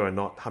see whether or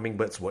not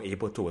hummingbirds were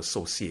able to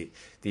associate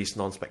these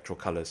non-spectral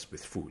colors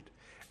with food.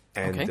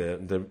 And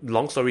the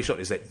long story short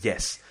is that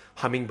yes,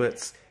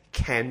 hummingbirds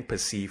can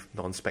perceive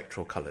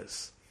non-spectral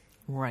colors.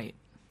 Right.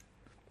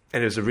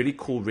 And it was a really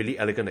cool, really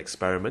elegant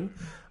experiment.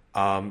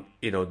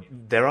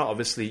 There are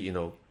obviously,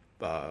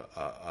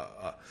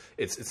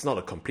 it's not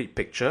a complete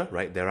picture,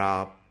 right? There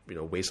are,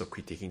 ways of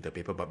critiquing the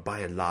paper, but by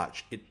and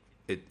large,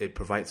 it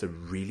provides a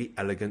really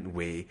elegant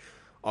way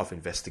of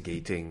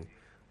investigating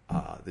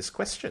this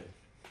question.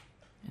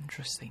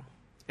 Interesting.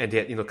 And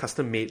they had,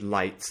 custom-made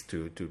lights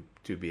to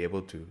be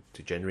able to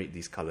generate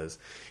these colors,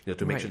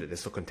 to make sure that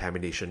there's no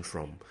contamination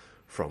from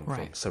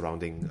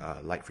surrounding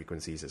light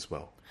frequencies as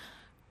well.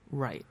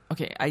 Right.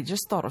 Okay, I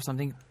just thought of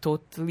something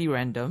totally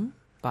random,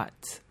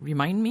 but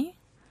remind me.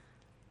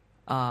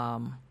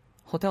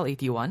 Hotel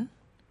 81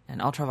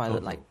 and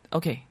ultraviolet light.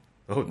 Okay.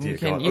 Oh dear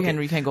God. You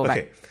can go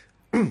back.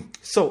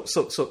 So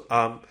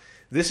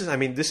this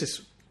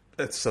is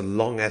it's a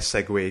long ass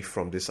segue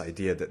from this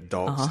idea that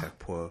dogs have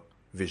poor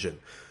vision.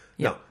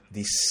 Yep. Now,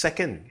 the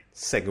second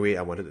segue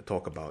I wanted to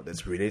talk about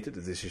that's related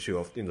to this issue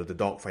of the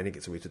dog finding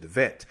its way to the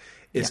vet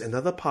is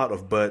another part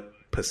of bird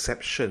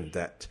perception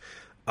that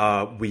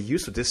we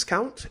used to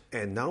discount,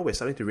 and now we're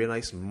starting to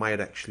realize might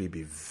actually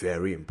be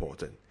very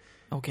important.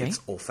 Okay. It's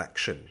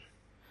olfaction.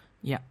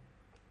 Yeah.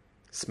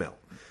 Smell.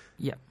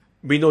 Yeah.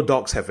 We know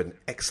dogs have an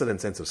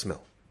excellent sense of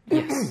smell.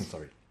 Yes.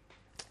 Sorry.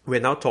 We're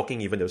now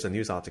talking, even there was a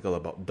news article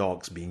about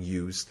dogs being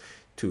used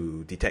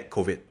to detect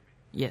COVID.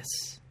 Yes.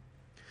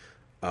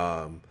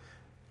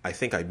 I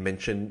think I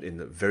mentioned in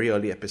a very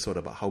early episode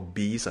about how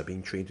bees are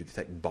being trained to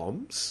detect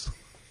bombs.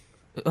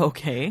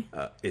 Okay.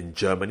 In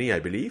Germany, I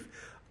believe.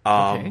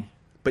 Okay.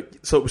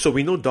 But so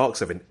we know dogs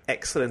have an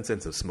excellent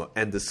sense of smell,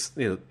 and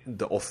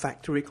the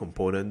olfactory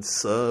component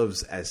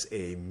serves as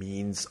a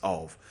means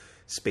of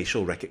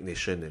spatial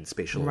recognition and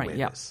spatial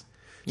awareness.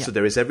 Yep. So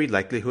there is every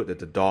likelihood that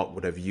the dog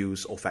would have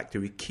used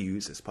olfactory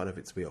cues as part of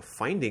its way of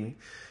finding,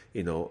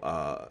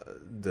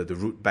 the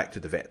route back to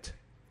the vet.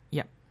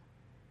 Yep.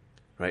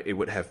 Right? It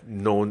would have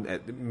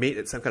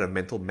made some kind of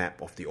mental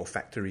map of the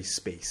olfactory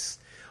space,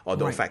 or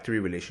the olfactory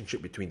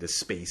relationship between the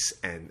space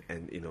and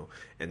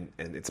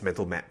its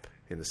mental map,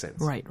 in a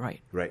sense.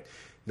 Right.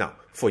 Now,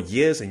 for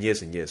years and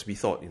years and years, we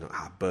thought,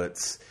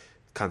 birds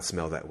can't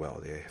smell that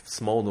well. They have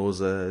small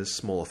noses,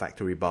 small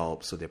olfactory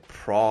bulbs, so they're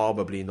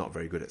probably not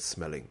very good at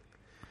smelling.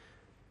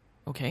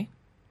 Okay.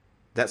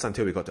 That's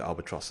until we got to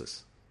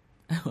albatrosses.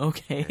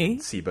 Okay.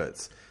 And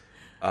seabirds.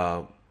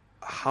 How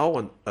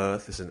on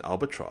earth is an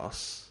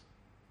albatross,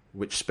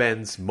 which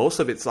spends most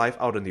of its life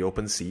out in the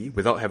open sea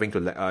without having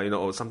to,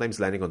 or sometimes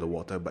landing on the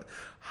water, but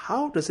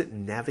how does it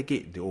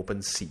navigate the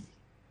open sea?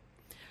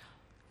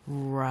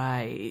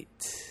 Right.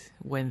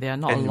 When there are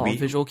not a lot of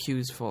visual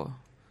cues for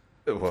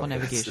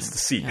navigation. It's the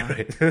sea,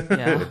 right?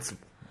 Yeah. It's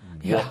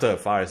water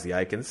as far as the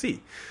eye can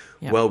see.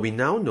 Yeah. Well, we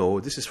now know,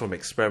 this is from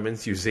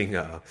experiments using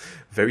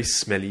very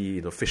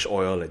smelly fish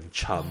oil and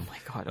chum, oh my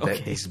God, okay,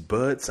 that these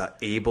birds are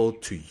able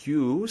to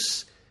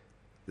use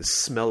the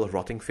smell of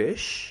rotting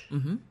fish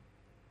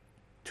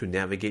to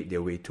navigate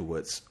their way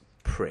towards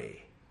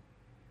prey.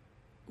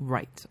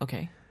 Right,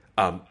 okay.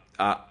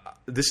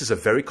 This is a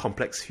very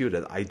complex field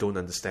that I don't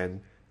understand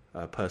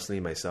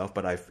personally myself,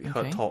 but I've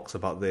heard talks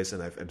about this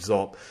and I've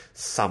absorbed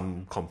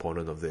some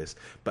component of this.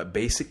 But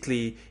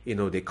basically,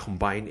 they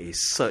combine a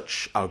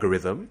search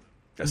algorithm,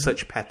 a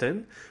search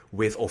pattern,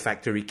 with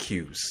olfactory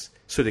cues.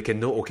 So they can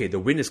know, okay, the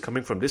wind is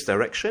coming from this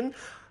direction.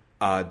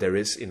 There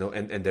is,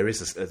 and there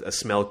is a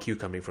smell cue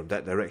coming from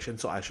that direction.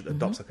 So I should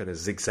adopt some kind of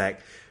zigzag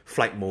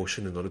flight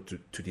motion in order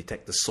to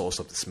detect the source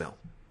of the smell.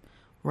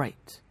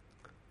 Right.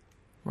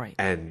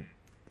 And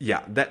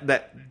yeah,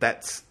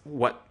 that's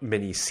what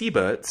many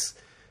seabirds,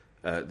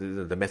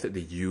 the method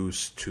they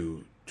use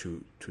to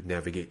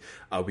navigate.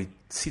 We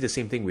see the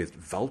same thing with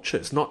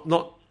vultures, not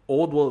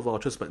old world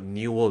vultures, but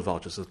new world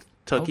vultures. So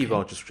turkey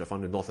vultures, which are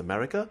found in North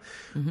America.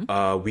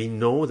 We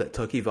know that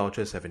turkey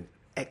vultures have an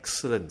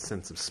excellent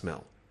sense of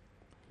smell.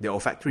 Their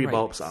olfactory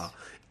bulbs are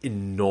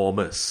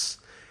enormous.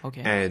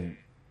 Okay. And,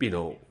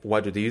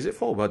 what do they use it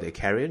for? Well, they're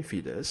carrion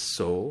feeders,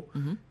 so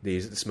they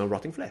use it to smell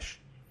rotting flesh.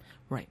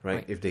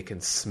 Right? If they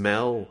can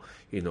smell,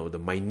 the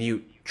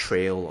minute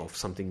trail of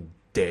something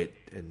dead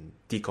and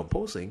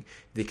decomposing,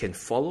 they can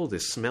follow the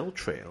smell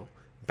trail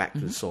back to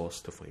the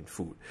source to find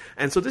food.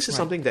 And so this is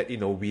something that,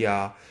 we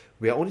are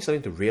only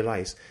starting to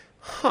realize,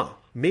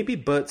 maybe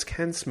birds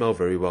can smell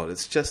very well.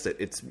 It's just that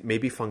it's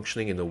maybe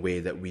functioning in a way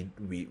that we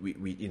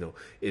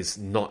is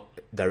not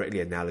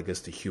directly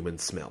analogous to human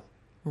smell.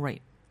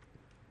 Right.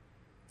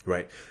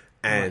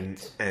 And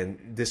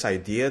this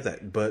idea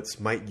that birds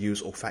might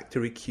use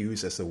olfactory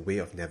cues as a way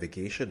of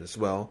navigation as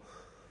well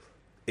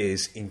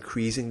is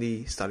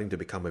increasingly starting to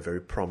become a very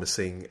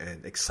promising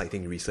and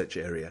exciting research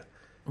area.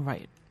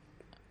 Right.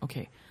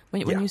 Okay.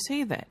 When you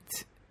say that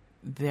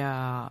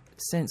their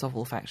sense of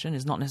olfaction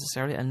is not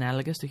necessarily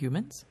analogous to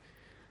humans,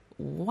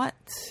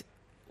 what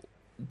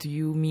do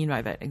you mean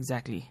by that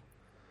exactly?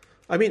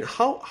 I mean,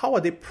 how are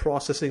they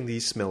processing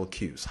these smell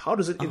cues? How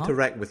does it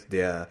interact with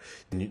their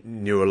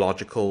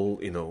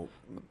neurological,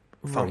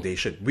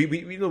 foundation?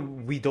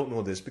 We don't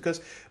know this because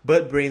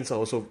bird brains are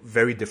also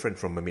very different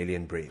from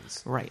mammalian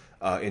brains. Right.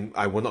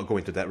 I will not go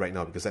into that right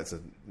now because that's a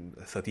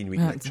 13-week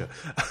lecture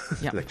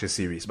lecture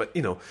series. But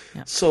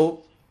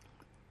so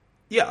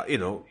yeah,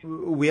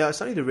 we are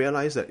starting to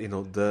realize that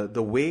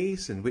the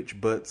ways in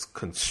which birds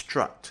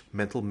construct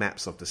mental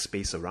maps of the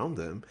space around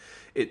them,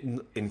 it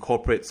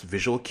incorporates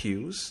visual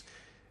cues,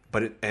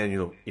 but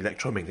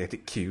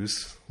electromagnetic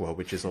cues,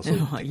 which is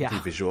also technically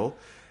visual,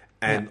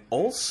 and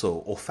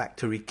also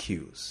olfactory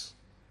cues,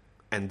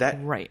 and that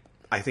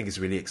I think is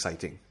really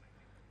exciting,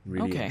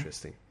 really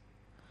interesting.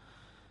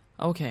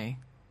 Okay.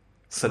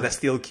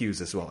 Celestial cues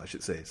as well, I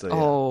should say. So,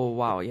 oh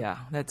wow, yeah,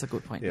 that's a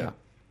good point. Yeah.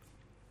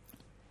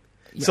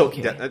 So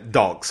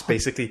dogs,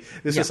 basically,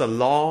 this is a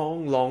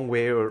long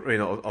way,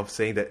 of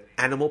saying that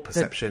animal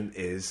perception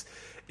is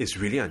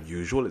really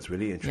unusual. It's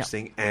really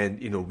interesting, and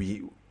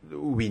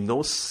we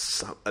know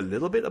a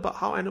little bit about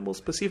how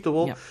animals perceive the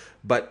world,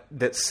 but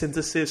that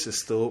synthesis is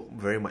still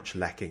very much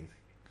lacking.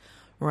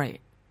 Right.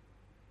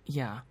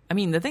 Yeah. I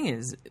mean, the thing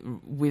is,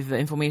 with the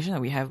information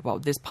that we have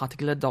about this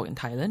particular dog in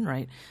Thailand,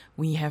 right,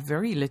 we have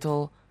very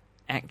little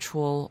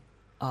actual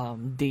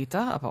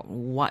data about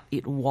what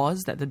it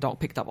was that the dog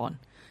picked up on.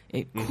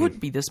 It could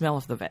be the smell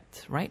of the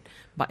vet, right?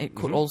 But it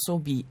could also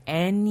be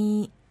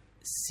any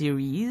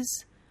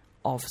series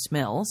of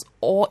smells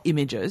or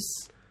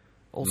images,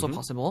 also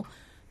possible,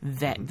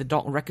 that the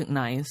dog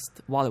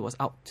recognized while it was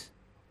out.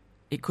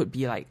 It could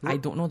be like, I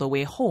don't know the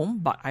way home,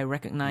 but I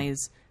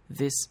recognize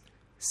this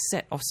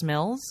set of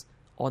smells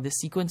or this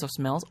sequence of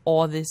smells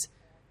or this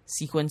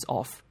sequence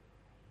of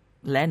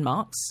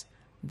landmarks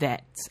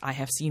that I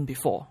have seen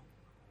before.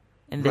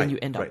 And then you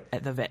end up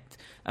at the vet.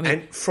 I mean,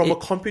 and from a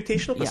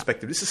computational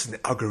perspective, this is an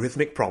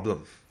algorithmic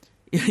problem.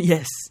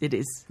 Yes, it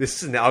is.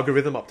 This is an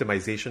algorithm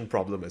optimization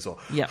problem as well.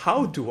 Yeah.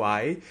 How do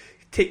I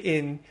take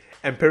in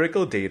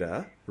empirical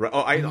data? Right?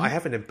 I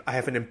have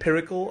an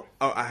empirical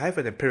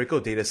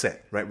data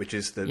set, right, which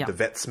is the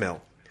vet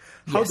smell.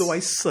 How do I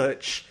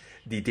search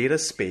the data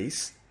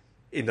space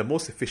in the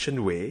most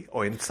efficient way,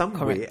 or in some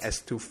way,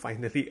 as to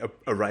finally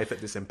arrive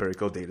at this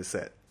empirical data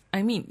set?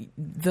 I mean,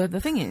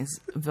 the thing is,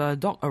 the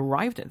dog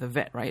arrived at the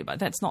vet, right? But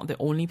that's not the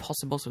only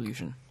possible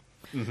solution.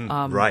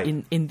 Right.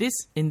 In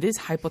this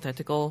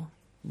hypothetical,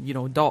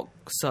 dog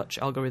search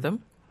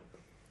algorithm,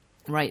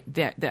 right?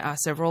 There are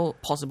several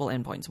possible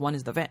endpoints. One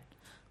is the vet.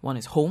 One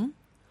is home.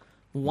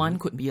 One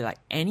could be like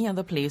any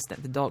other place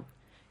that the dog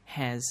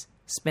has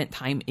spent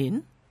time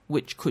in,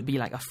 which could be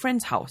like a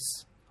friend's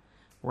house,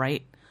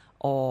 right?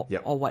 Or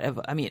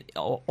whatever. I mean,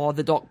 or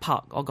the dog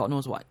park, or God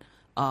knows what.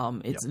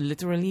 It's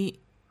literally.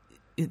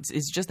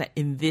 It's just that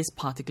in this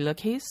particular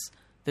case,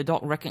 the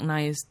dog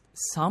recognized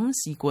some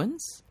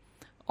sequence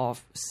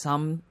of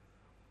some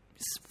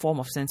form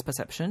of sense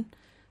perception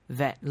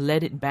that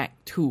led it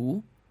back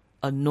to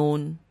a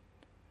known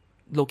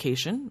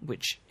location,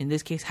 which in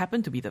this case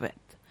happened to be the vet.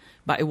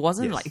 But it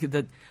wasn't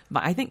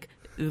but I think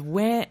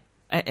where...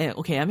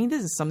 okay, I mean,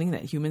 this is something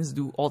that humans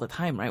do all the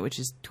time, right? Which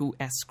is to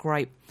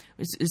ascribe...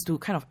 is to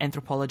kind of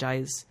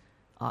anthropologize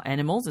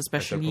animals,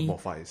 especially...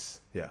 Anthropomorphize,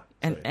 yeah.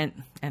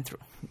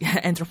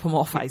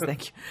 Anthropomorphize,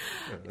 thank you.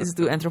 Is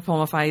to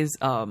anthropomorphize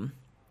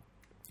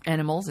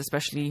animals,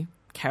 especially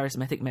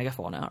charismatic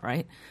megafauna,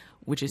 right?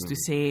 Which is to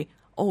say,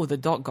 oh, the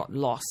dog got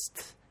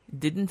lost,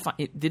 didn't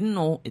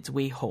know its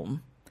way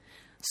home,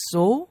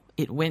 so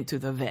it went to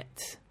the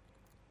vet,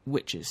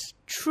 which is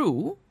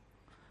true,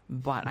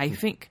 but I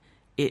think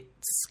it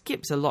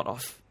skips a lot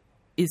of...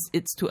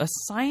 It's to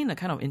assign a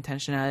kind of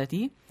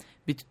intentionality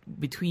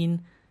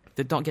between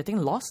the dog getting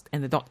lost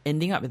and the dog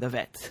ending up at the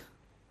vet.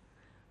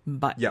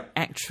 But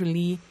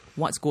actually,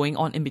 what's going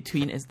on in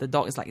between is the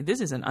dog is like,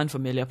 this is an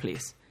unfamiliar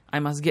place. I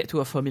must get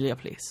to a familiar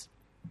place.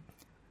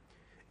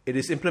 It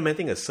is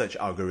implementing a search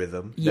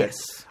algorithm.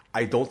 Yes.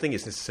 I don't think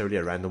it's necessarily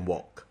a random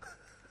walk.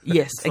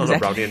 Yes, it's not a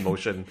Brownian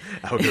motion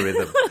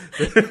algorithm.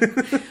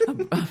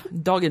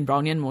 Dog in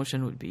Brownian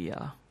motion would be...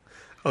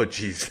 oh,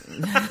 jeez.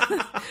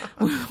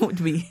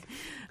 would be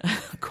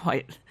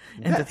quite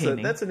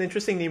entertaining. That's an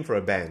interesting name for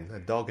a band, a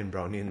Dog in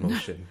Brownian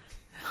motion.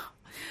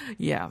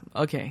 Yeah,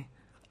 okay.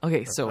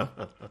 Okay, so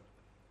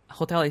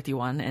Hotel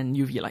 81 and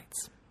UV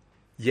lights.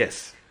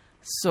 Yes.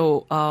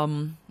 So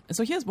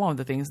here's one of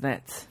the things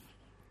that,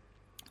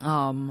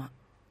 I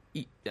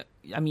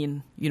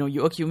mean,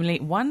 you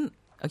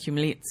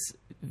accumulates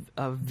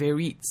a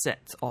varied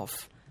set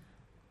of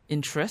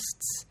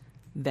interests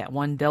that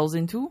one delves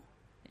into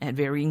at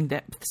varying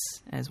depths,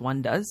 as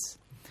one does,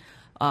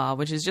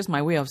 which is just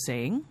my way of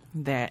saying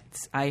that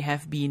I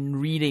have been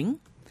reading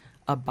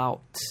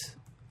about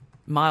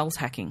miles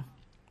hacking.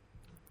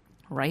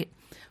 Right?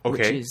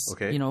 Okay.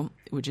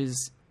 Which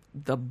is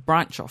the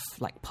branch of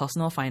like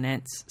personal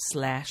finance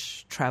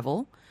 /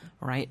 travel,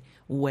 right?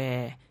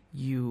 Where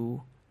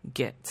you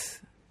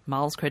get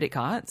miles credit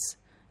cards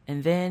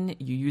and then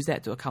you use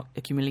that to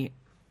accumulate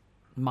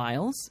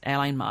miles,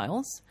 airline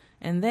miles,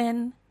 and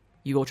then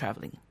you go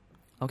traveling.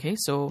 Okay,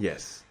 so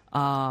yes.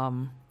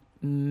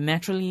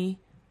 Naturally,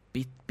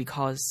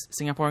 because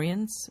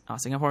Singaporeans are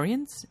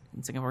Singaporeans,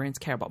 and Singaporeans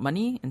care about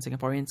money, and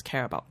Singaporeans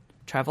care about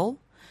travel,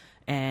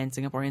 and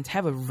Singaporeans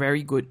have a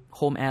very good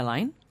home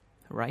airline,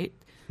 right?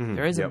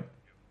 There is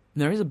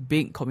a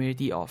big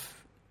community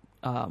of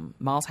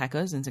miles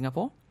hackers in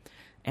Singapore,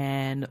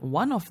 and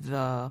one of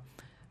the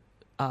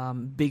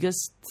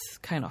biggest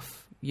kind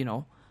of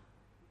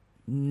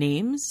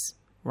names,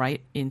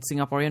 right, in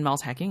Singaporean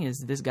miles hacking is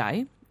this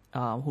guy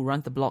who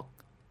runs the blog,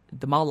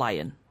 The Mile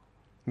Lion.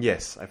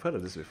 Yes, I've heard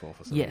of this before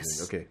for some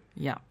reason. Okay.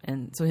 Yeah,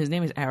 and so his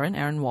name is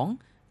Aaron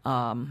Wong.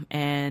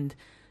 And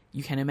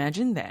you can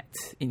imagine that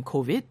in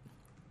COVID,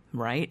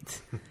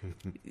 right,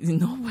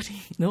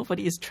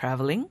 nobody is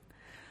traveling.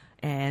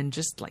 And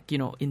just like,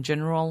 in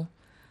general,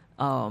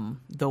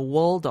 the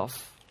world of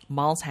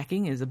miles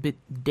hacking is a bit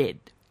dead,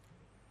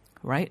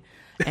 right?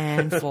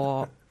 And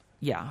for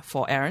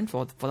Aaron,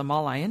 for the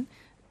Mile Lion,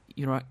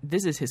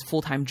 this is his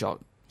full-time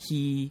job.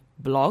 He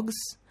blogs,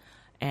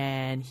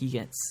 and he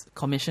gets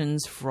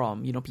commissions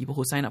from, people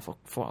who sign up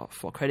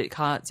for credit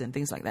cards and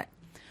things like that.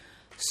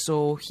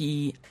 So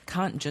he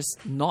can't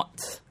just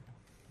not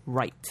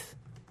write,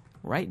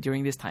 right,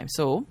 during this time.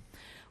 So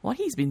what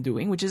he's been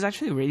doing, which is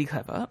actually really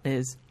clever,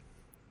 is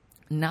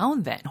now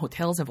that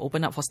hotels have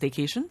opened up for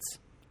staycations,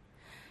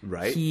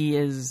 right, he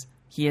has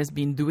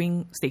been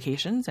doing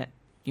staycations at,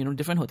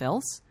 different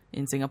hotels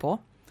in Singapore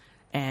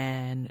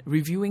and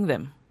reviewing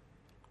them,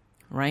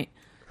 right?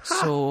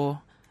 So,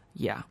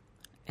 yeah.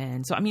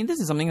 And so, I mean,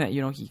 this is something that,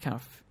 he kind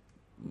of,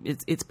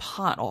 it's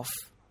part of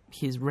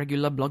his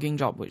regular blogging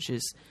job, which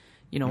is,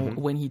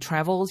 when he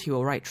travels, he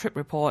will write trip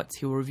reports,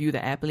 he will review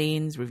the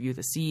airplanes, review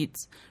the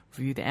seats,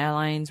 review the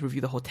airlines,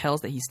 review the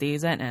hotels that he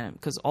stays at, and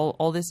because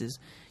all this is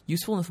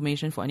useful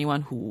information for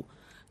anyone who,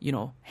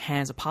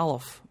 has a pile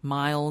of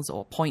miles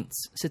or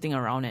points sitting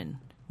around and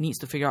needs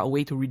to figure out a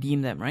way to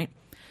redeem them, right?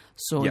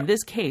 So in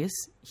this case,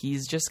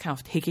 he's just kind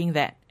of taking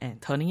that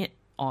and turning it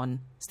on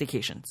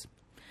staycations.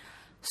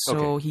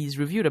 So he's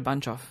reviewed a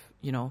bunch of,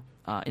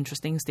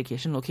 interesting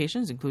staycation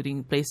locations,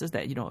 including places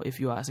that, if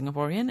you are a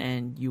Singaporean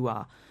and you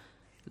are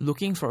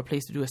looking for a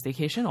place to do a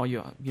staycation, or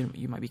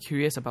you might be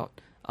curious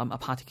about a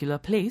particular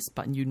place,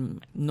 but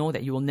you know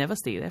that you will never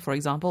stay there. For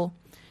example,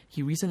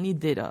 he recently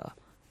did a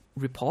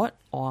report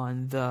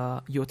on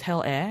the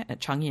Yotel Air at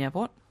Changi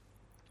Airport.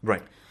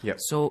 Right. Yep.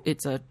 So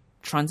it's a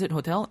transit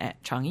hotel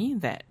at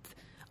Changi that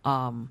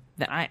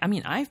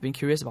I've been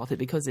curious about it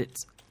because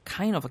it's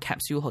kind of a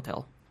capsule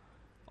hotel,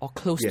 or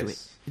close to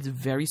it. It's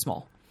very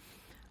small.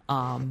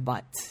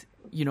 But,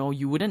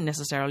 you wouldn't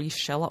necessarily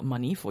shell out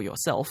money for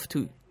yourself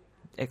to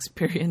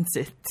experience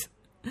it.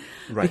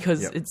 Right.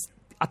 Because it's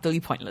utterly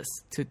pointless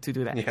to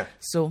do that. Yeah.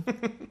 So,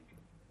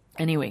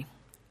 anyway,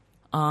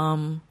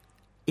 in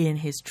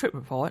his trip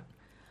report,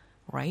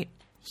 right,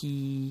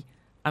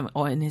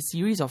 or in his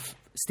series of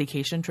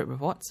staycation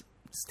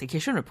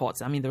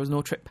reports, I mean, there was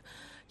no trip.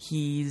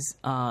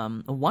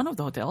 One of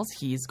the hotels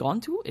he's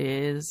gone to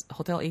is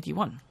Hotel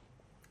 81.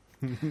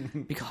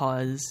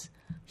 Because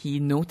he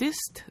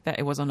noticed that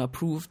it was on an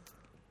approved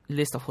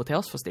list of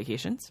hotels for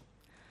staycations.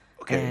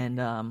 Okay.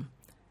 And,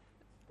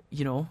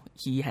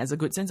 he has a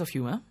good sense of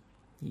humor.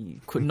 He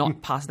could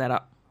not pass that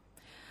up.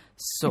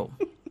 So,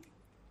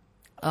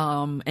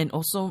 and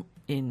also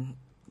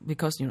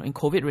because in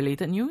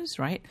COVID-related news,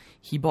 right,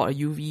 he bought a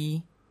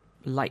UV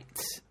light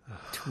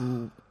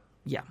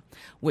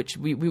which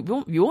we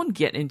won't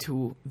get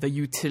into the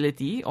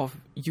utility of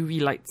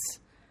UV lights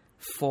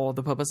for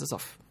the purposes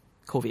of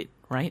COVID,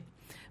 right?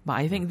 But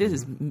I think this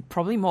is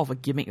probably more of a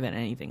gimmick than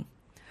anything.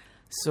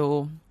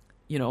 So,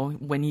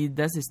 when he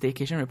does his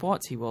staycation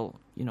reports, he will,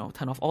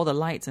 turn off all the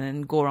lights and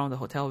then go around the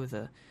hotel with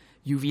a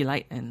UV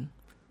light and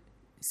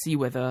see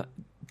whether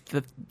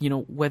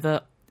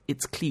whether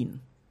it's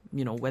clean,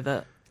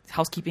 whether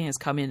housekeeping has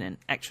come in and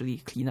actually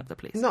clean up the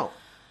place. No.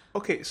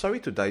 Okay, sorry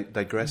to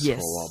digress for a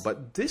while,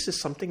 but this is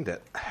something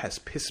that has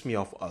pissed me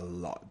off a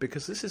lot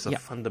because this is a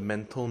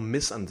fundamental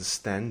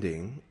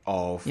misunderstanding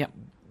of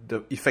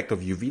the effect of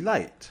UV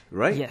light,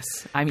 right? Yes,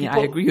 I mean, I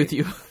agree with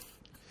you.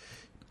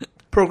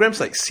 Programs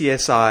like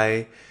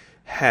CSI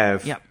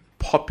have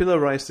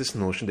popularized this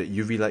notion that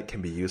UV light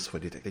can be used for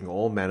detecting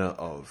all manner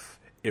of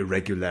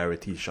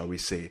irregularities, shall we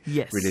say,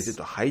 related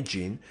to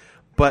hygiene.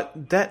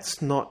 But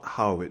that's not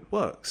how it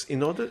works.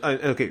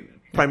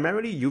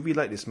 Primarily UV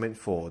light is meant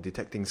for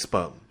detecting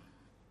sperm.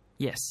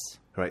 Yes.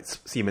 Right,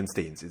 semen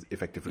stains,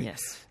 effectively.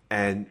 Yes.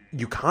 And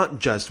you can't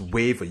just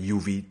wave a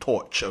UV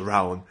torch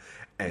around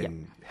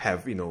and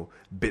have,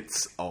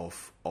 bits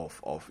of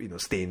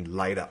stain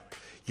light up.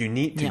 You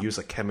need to use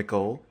a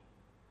chemical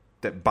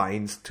that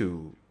binds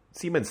to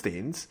semen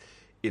stains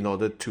in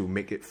order to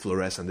make it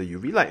fluoresce under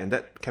UV light, and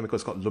that chemical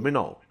is called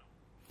luminol.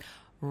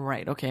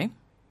 Right, okay.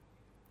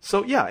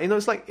 So,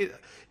 it's like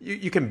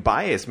you can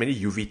buy as many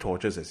UV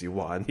torches as you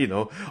want,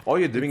 All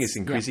you're doing is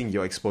increasing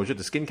your exposure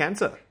to skin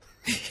cancer.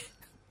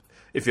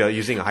 If you're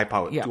using a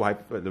high-powered,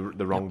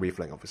 the wrong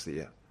wavelength,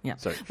 obviously, Yeah.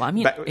 Sorry. Well, I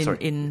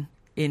mean,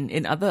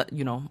 in other,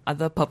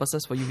 other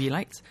purposes for UV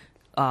lights,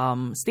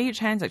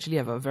 stagehands actually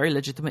have a very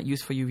legitimate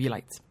use for UV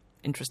lights.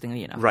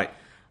 interestingly enough. Right.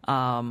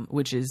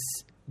 Which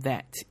is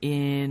that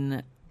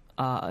in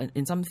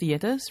some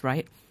theaters,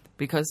 right,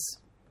 because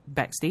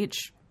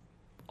backstage,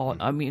 or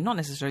I mean, not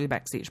necessarily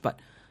backstage, but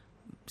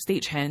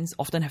stage hands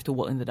often have to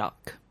work in the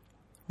dark,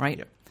 right?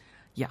 Yep.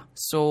 Yeah.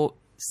 So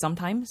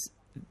sometimes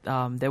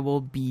there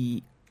will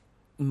be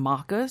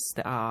markers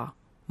that are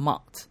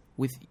marked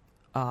with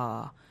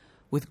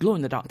glow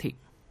in the dark tape.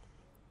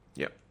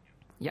 Yep.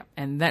 Yeah,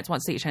 and that's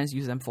what stagehands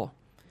use them for.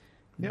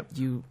 Yep.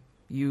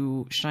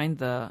 You shine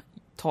the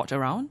torch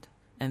around,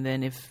 and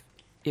then if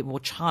it will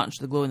charge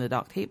the glow in the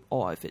dark tape,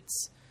 or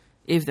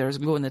if there's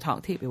glow in the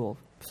dark tape, it will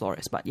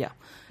fluoresce. But yeah.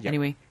 Yep.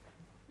 Anyway,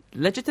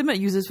 legitimate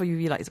uses for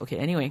UV lights. Okay.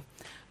 Anyway,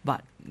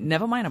 but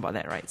never mind about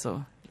that, right?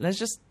 So let's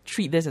just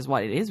treat this as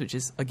what it is, which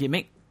is a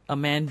gimmick. A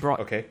man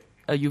brought Okay.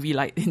 a UV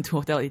light into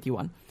Hotel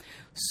 81.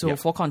 So Yep.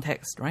 for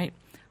context, right?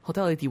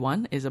 Hotel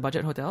 81 is a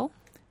budget hotel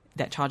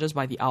that charges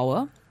by the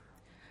hour.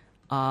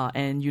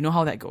 And you know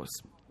how that goes.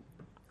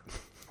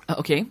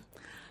 Okay.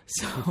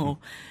 So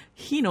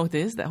he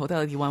noticed that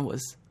Hotel 81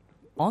 was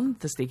on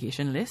the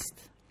staycation list.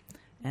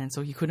 And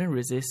so he couldn't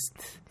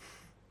resist,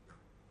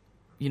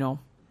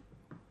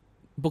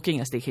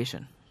 booking a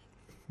staycation.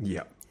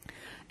 Yeah.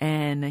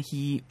 And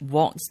he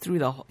walks through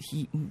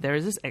there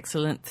is this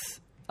excellent,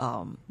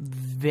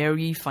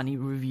 very funny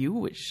review,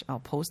 which I'll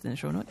post in the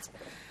show notes.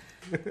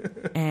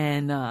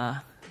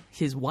 And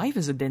his wife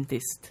is a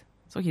dentist.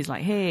 So he's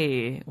like,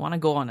 hey, want to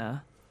go on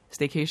a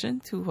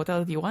staycation to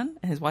Hotel 81?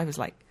 And his wife is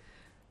like,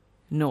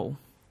 no.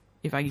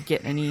 If I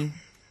get any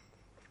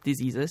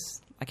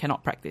diseases, I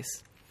cannot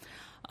practice.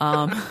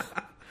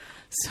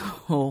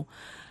 So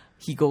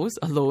he goes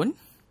alone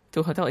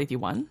to Hotel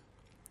 81,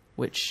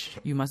 which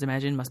you must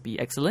imagine must be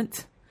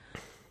excellent.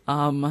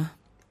 And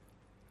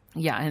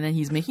then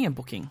he's making a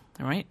booking,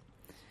 all right?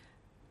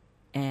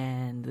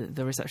 And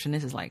the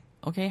receptionist is like,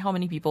 okay, how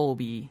many people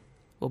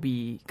will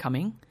be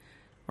coming?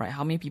 Right,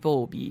 how many people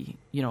will be,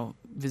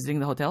 visiting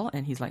the hotel?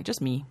 And he's like,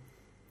 just me.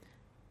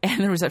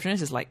 And the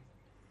receptionist is like,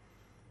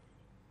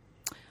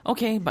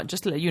 okay, but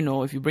just to let you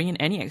know, if you bring in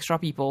any extra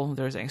people,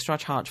 there's an extra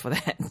charge for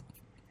that.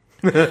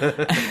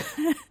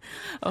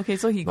 Okay,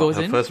 so he goes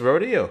Not her in. first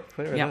rodeo.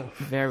 Fair Yeah, enough.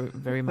 very,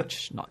 very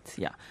much not.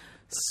 Yeah.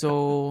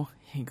 So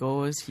he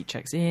goes, he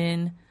checks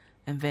in,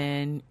 and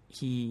then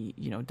he,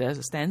 does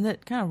a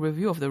standard kind of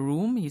review of the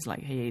room. He's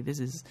like, hey, this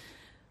is,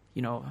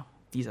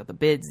 these are the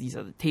beds, these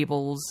are the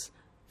tables,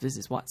 this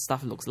is what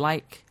stuff looks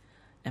like.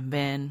 And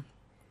then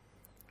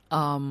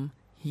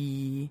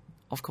he,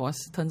 of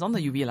course, turns on the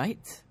UV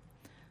light.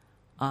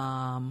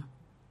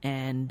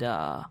 And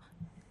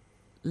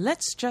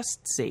let's just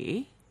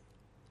say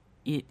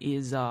it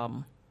is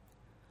the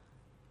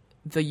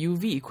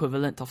UV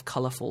equivalent of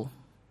colorful.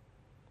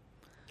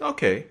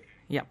 Okay.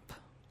 Yep.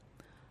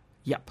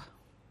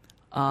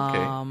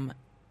 Okay.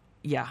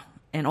 Yeah.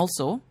 And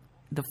also,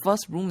 the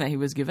first room that he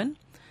was given,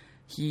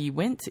 he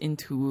went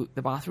into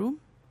the bathroom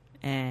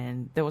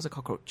and there was a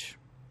cockroach.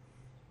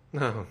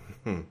 No.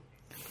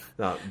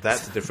 Now,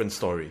 that's a different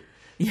story.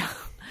 Yeah.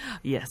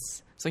 Yes.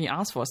 So he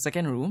asked for a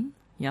second room.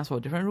 He asked for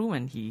a different room,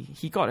 and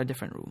he got a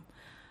different room.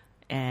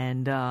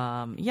 And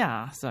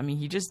so I mean,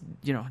 he just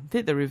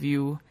did the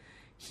review.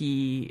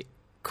 He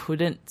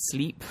couldn't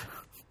sleep.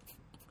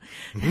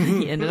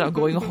 He ended up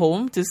going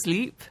home to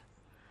sleep,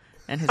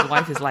 and his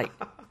wife is like,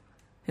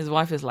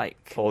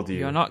 Oh,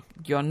 dear.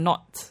 you're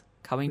not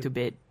coming to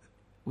bed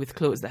with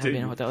clothes that have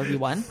been in Hotel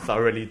 81.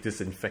 Thoroughly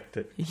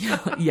disinfected.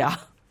 Yeah.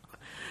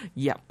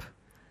 Yep.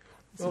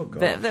 Oh,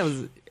 God. That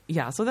was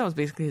so that was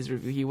basically his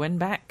review. He went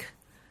back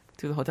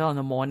to the hotel in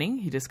the morning.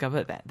 He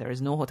discovered that there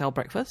is no hotel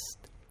breakfast.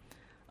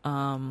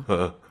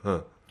 Yeah,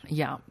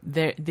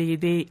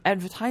 they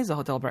advertise the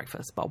hotel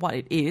breakfast, but what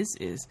it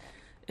is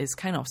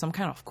kind of some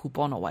kind of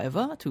coupon or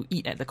whatever to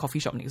eat at the coffee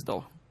shop next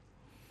door.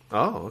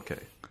 Oh, okay.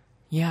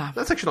 Yeah.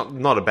 That's actually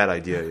not a bad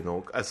idea,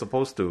 as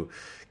opposed to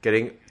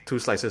getting 2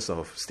 slices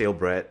of stale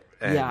bread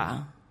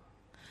and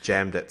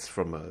jam that's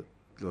from a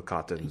little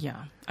carton.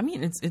 Yeah. I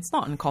mean, it's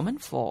not uncommon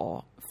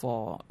for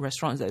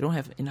restaurants that don't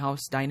have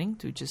in-house dining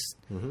to just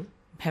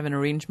have an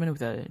arrangement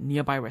with a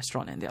nearby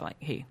restaurant, and they're like,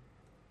 hey,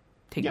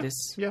 take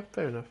this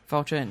fair enough.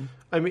 voucher and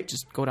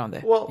just go down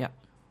there. Well, yeah.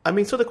 I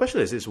mean, so the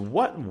question is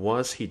what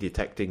was he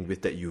detecting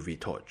with that UV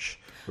torch,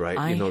 right?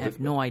 I have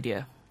no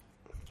idea.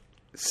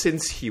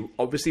 Since he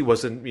obviously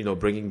wasn't,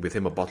 bringing with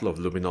him a bottle of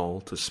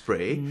luminol to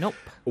spray. Nope.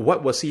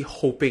 What was he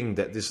hoping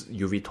that this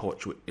UV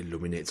torch would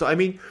illuminate? So, I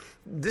mean,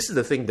 this is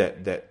the thing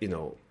that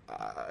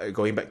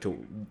going back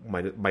to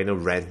minor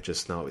rant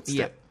just now, it's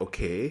that,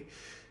 okay,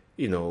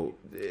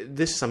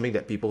 this is something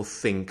that people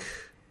think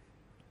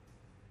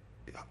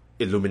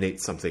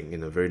illuminates something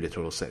in a very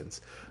literal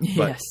sense.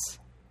 But Yes.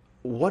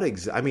 what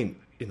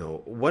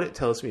what it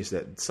tells me is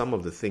that some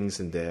of the things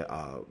in there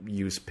are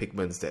used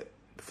pigments that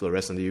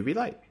fluoresce under UV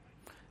light.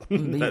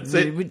 That's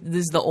it.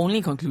 This is the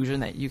only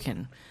conclusion that you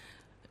can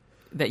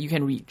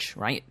reach,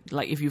 right?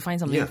 Like if you find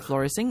something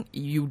fluorescing,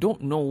 you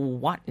don't know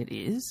what it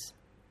is.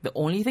 The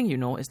only thing you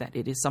know is that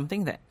it is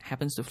something that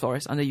happens to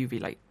fluoresce under UV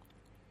light.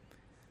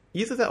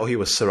 either that or he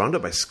was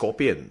surrounded by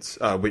scorpions,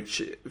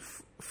 which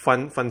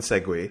fun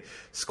segue.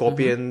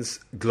 Scorpions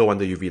glow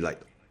under UV light.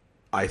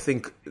 I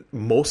think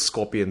most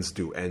scorpions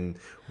do, and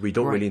we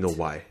don't really know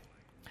why.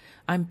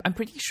 I'm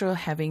pretty sure,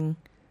 having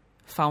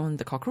found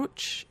the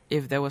cockroach,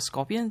 if there were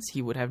scorpions,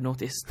 he would have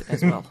noticed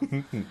as well.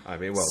 I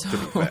mean, well, to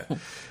be fair,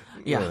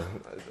 yeah.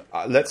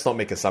 Let's not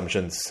make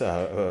assumptions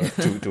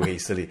too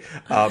hastily.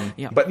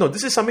 But no,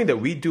 this is something that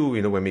we do,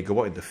 when we go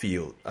out in the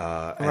field.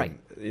 And,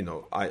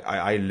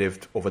 I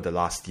lived over the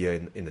last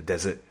year in the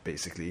desert,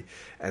 basically.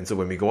 And so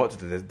when we go out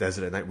to the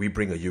desert at night, we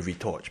bring a UV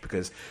torch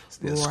because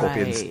there's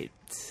scorpions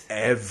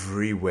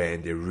everywhere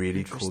and they're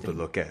really cool to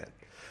look at.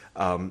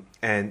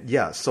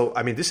 So,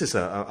 I mean, this is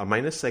a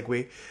minor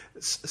segue.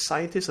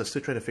 Scientists are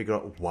still trying to figure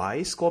out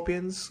why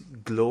scorpions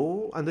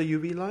glow under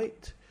UV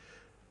light.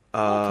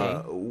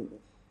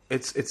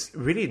 It's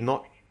really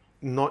not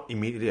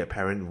immediately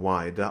apparent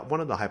why. One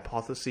of the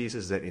hypotheses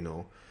is that,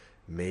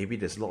 maybe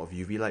there's a lot of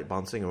UV light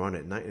bouncing around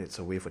at night and it's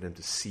a way for them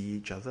to see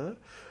each other.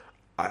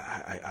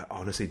 I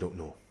honestly don't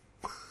know.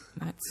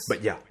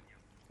 But yeah,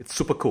 it's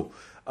super cool.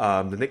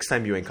 The next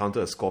time you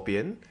encounter a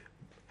scorpion,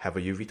 have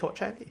a UV torch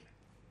handy.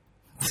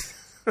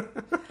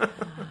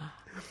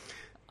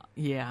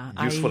 Yeah.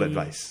 Useful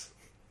advice.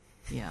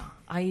 Yeah.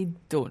 I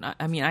don't.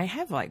 I mean, I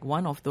have like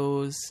one of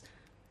those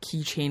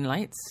keychain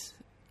lights.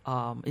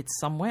 It's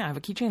somewhere. I have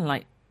a keychain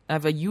light. I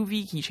have a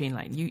UV keychain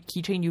light.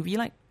 Keychain UV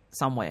light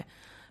somewhere.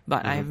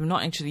 But I have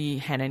not actually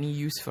had any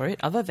use for it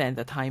other than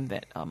the time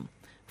that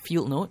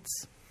Field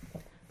Notes,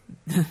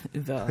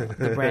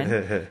 the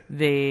brand,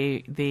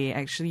 they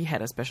actually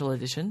had a special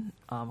edition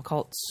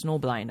called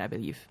Snowblind, I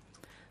believe.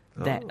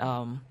 That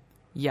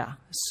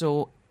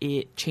so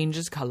it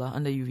changes color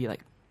under UV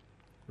light.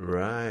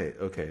 Right.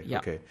 Okay. Yeah.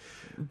 Okay.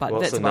 But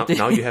well, that's so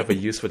now you have a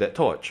use for that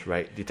torch,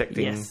 right?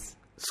 Detecting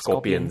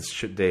scorpions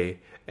should they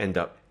end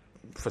up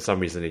for some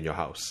reason in your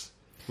house.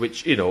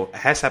 Which,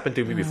 has happened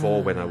to me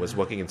before when I was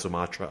working in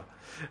Sumatra,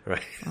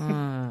 right?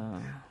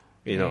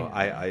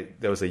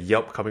 There was a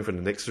yelp coming from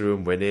the next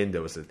room, went in,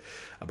 there was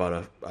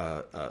about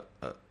a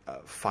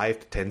 5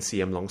 to 10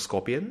 cm long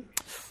scorpion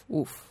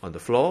on the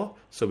floor.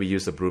 So we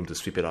used a broom to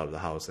sweep it out of the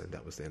house, and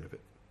that was the end of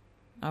it.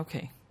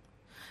 Okay.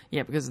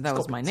 Yeah, because that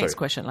was my next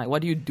question. Like,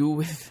 what do you do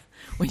with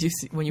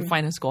when you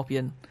find a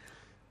scorpion?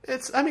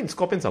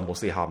 Scorpions are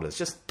mostly harmless.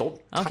 Just don't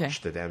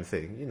touch the damn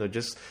thing.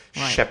 Just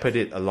shepherd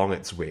it along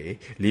its way.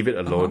 Leave it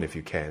alone if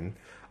you can.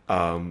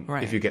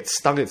 If you get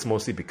stung, it's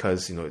mostly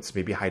because it's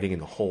maybe hiding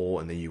in a hole,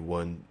 and then you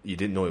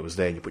didn't know it was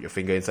there, and you put your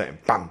finger inside,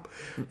 and bam,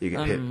 you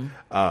get hit.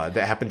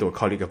 That happened to a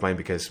colleague of mine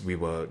because we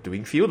were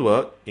doing field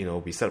work.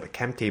 We set up a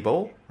camp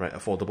table, right, a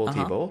foldable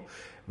table,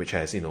 which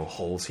has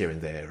holes here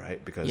and there,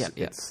 right, because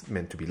it's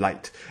meant to be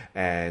light.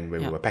 And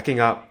when we were packing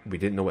up, we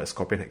didn't know what a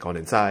scorpion had gone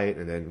inside,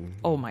 and then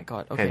oh my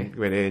god, hand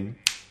went in.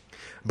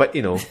 But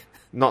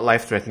not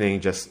life threatening,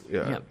 just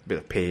a bit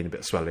of pain, a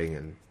bit of swelling,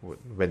 and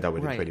went down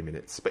within 20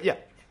 minutes. But yeah.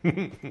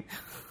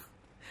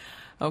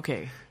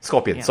 Okay.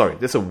 Scorpion. Yeah. Sorry,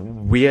 that's a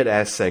weird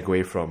ass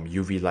segue from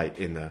UV light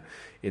in a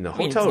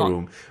hotel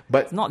room,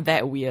 but it's not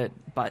that weird.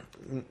 But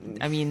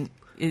I mean,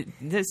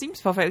 it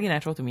seems perfectly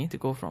natural to me to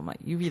go from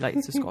like UV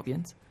lights to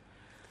scorpions.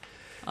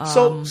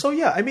 So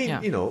yeah, I mean,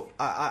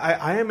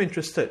 I am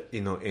interested,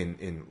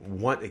 in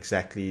what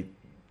exactly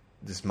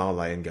this Mao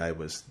Lion guy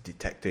was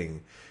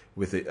detecting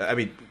with it. I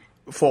mean,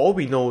 for all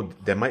we know,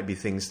 there might be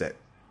things that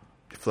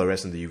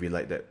fluoresce in the UV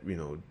light that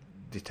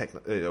detect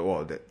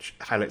or that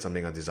highlight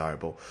something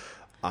undesirable.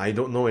 I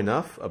don't know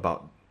enough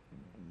about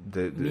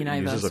the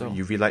uses of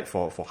UV light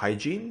for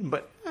hygiene,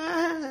 but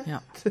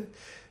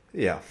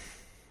yeah,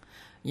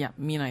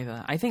 me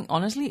neither. I think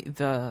honestly,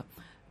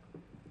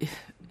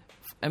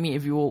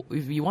 if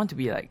you want to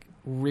be like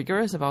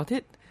rigorous about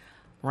it,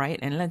 right?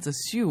 And let's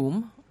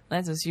assume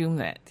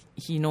that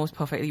he knows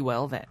perfectly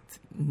well that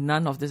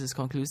none of this is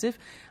conclusive.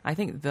 I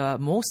think the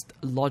most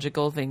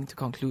logical thing to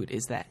conclude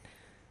is that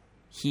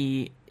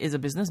he is a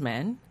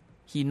businessman.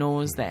 He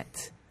knows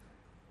that,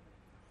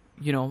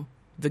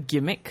 the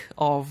gimmick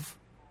of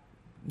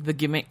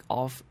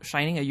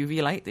shining a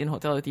UV light in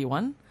Hotel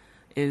 81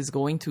 is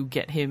going to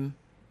get him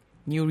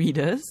new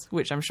readers,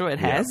 which I'm sure it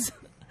has.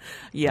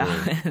 Yeah.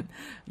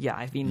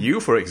 I've been you,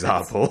 for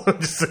example.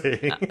 I'm just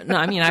saying. No,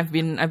 I mean I've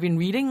been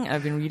reading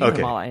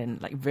about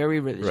it like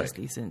very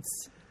religiously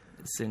since.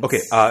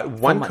 Okay.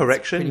 One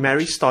correction: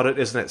 Mary Stoddard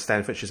isn't at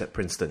Stanford; she's at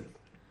Princeton.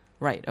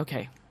 Right.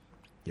 Okay.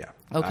 Yeah.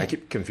 Okay. I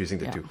keep confusing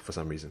the two for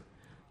some reason.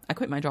 I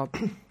quit my job,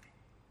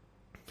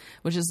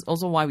 which is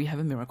also why we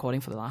haven't been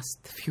recording for the last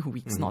few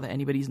weeks. Not that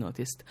anybody's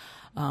noticed.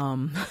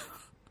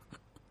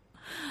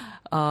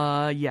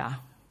 Yeah.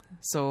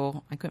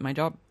 So I quit my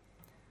job.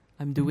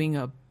 I'm doing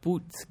a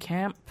boot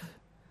camp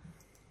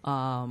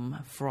so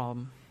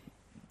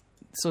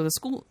the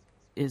school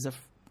is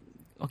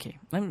okay,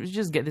 let me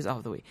just get this out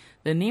of the way.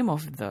 The name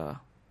of the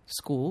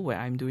school where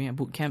I'm doing a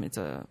boot camp, it's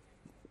a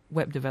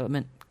web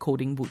development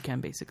coding boot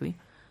camp basically,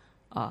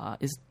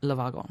 is Le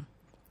Wagon.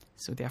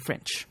 So they're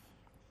French.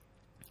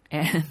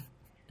 And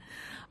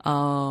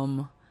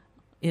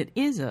it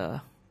is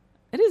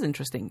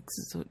interesting.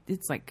 So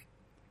it's like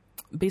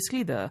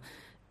basically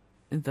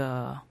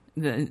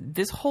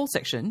this whole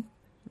section,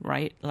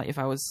 right? Like if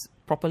I was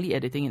properly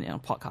editing it in a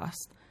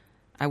podcast,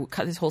 I would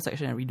cut this whole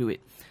section and redo it.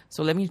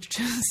 So let me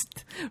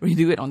just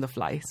redo it on the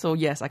fly. So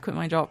yes, I quit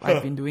my job.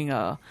 I've been doing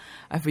a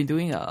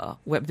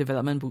web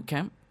development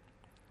bootcamp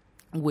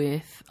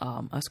with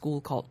a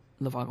school called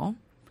Le Wagon,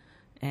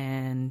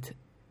 and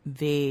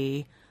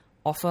they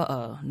offer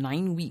a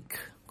 9-week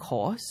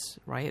course,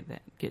 right,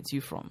 that gets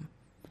you from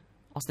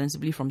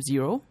ostensibly from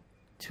zero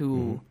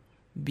to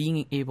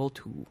being able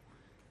to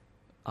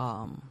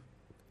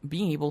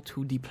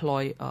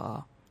deploy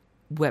a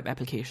web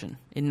application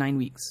in 9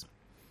 weeks.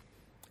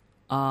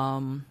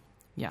 So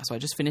I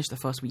just finished the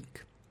first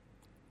week,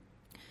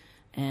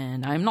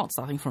 and I'm not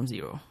starting from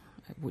zero.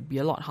 It would be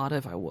a lot harder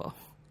if I were,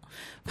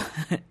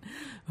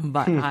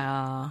 but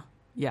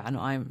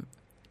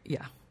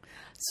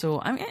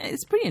So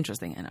it's pretty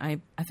interesting, and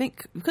I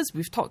think because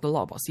we've talked a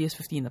lot about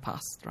CS50 in the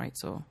past, right?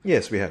 So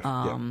yes, we have.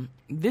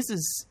 This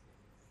is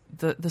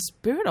the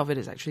spirit of it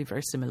is actually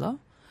very similar.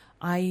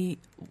 I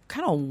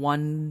kind of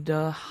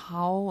wonder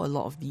how a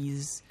lot of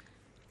these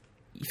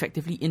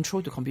effectively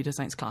intro to computer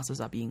science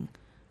classes are being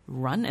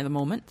run at the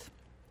moment.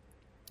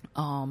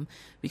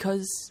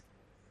 Because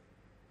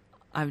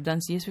I've done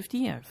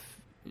CS50,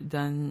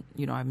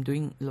 I'm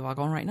doing Le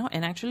Wagon right now,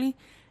 and actually,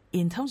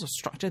 in terms of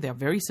structure, they are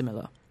very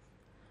similar.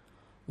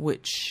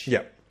 Which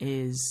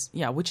is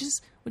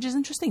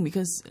interesting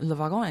because Le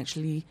Wagon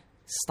actually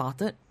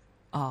started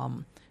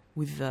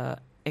with the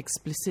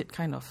explicit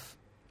kind of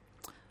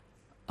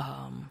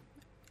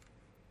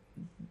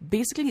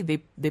basically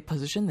they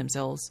position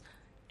themselves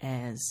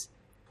as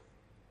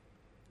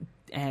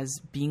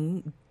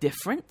being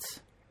different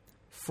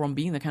from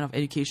being the kind of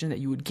education that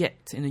you would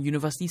get in a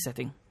university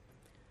setting.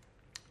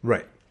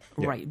 Right.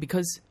 Yeah. Right.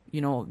 Because,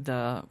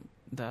 the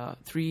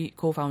three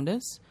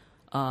co-founders,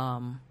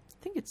 I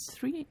think it's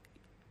three.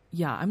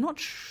 Yeah, I'm not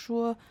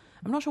sure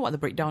what the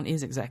breakdown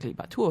is exactly,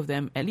 but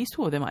at least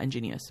two of them are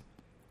engineers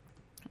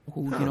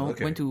who,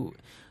 went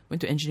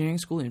to engineering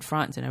school in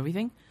France and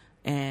everything.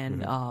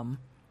 And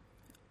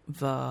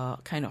the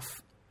kind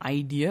of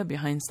idea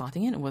behind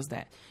starting it was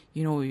that,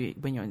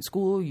 when you're in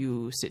school,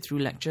 you sit through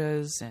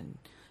lectures and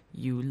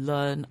you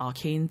learn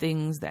arcane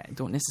things that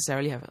don't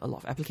necessarily have a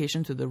lot of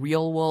application to the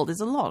real world. There's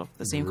a lot of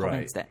the same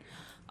comments that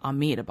are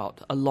made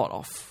about a lot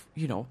of,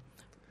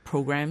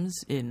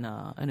 programs in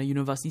a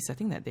university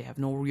setting that they have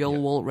no real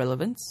world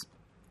relevance,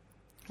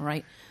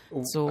 right?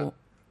 So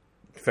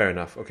fair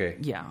enough. Okay.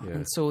 Yeah.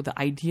 And so the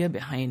idea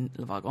behind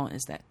Le Wagon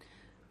is that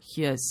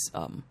here's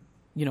a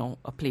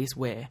place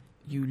where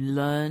you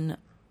learn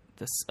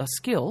a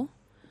skill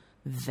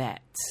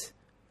that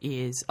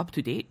is up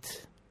to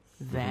date,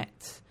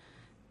 that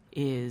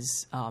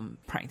is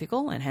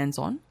practical and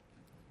hands-on,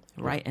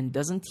 right? And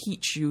doesn't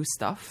teach you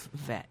stuff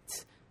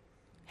that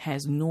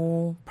has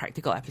no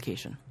practical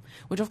application.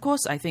 Which, of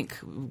course, I think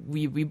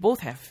we both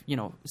have,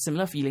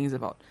 similar feelings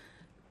about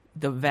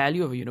the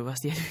value of a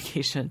university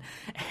education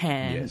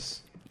and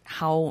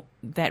how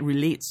that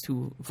relates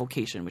to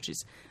vocation, which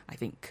is, I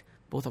think,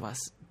 both of us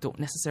don't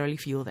necessarily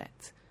feel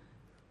that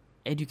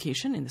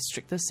education in the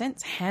strictest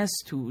sense has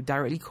to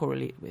directly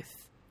correlate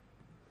with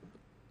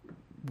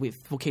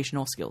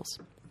vocational skills.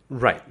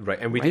 Right.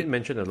 And we did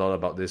mention a lot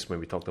about this when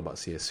we talked about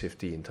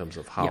CS50 in terms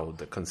of how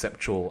the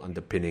conceptual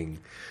underpinning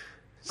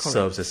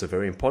serves as a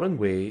very important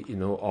way,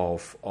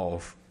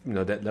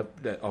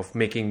 of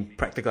making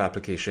practical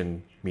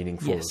application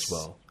meaningful as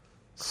well.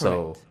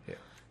 Correct.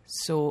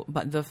 So,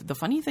 but the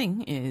funny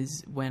thing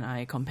is when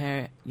I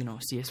compare,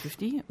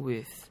 CS50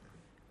 with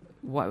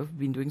what we've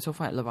been doing so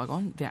far at Le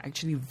Wagon, they're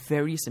actually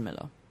very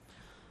similar.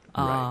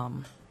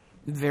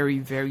 Very,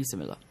 very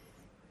similar.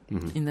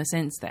 In the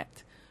sense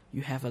that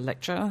you have a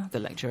lecture. The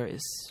lecture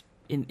is,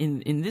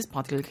 in this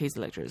particular case,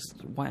 the lecture is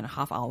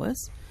 1.5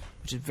 hours,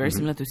 which is very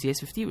similar to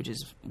CS50, which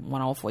is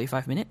 1 hour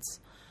 45 minutes,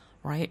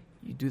 right?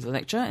 You do the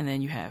lecture, and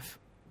then you have,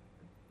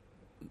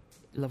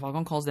 Le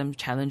Wagon calls them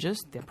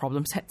challenges. They're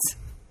problem sets.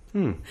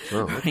 Right?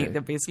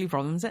 They're basically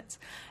problem sets.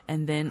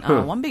 And then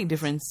one big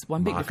difference is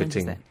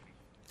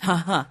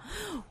that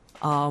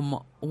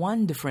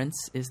one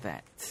difference is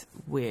that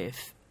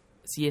with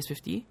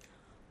CS50,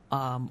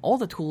 all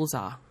the tools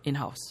are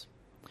in-house.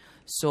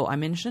 So I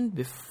mentioned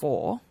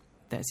before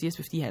that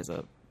CS50 has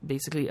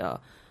basically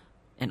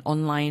an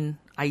online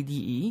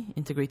IDE,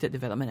 integrated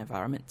development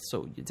environment.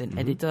 So it's an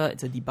editor,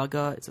 it's a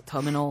debugger, it's a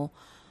terminal,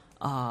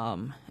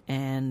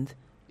 and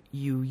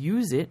you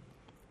use it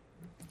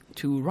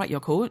to write your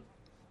code,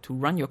 to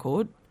run your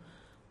code.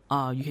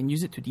 You can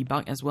use it to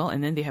debug as well.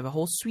 And then they have a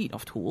whole suite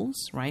of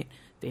tools, right?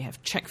 They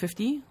have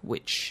Check50,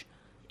 which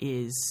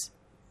is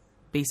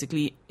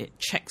basically, it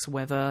checks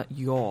whether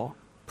your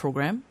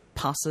program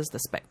passes the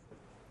spec.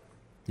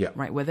 Yeah.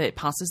 Right? Whether it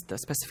passes the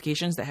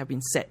specifications that have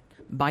been set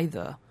by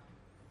the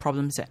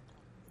problem set.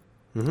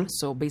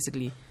 So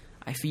basically,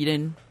 I feed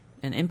in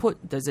an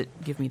input. Does it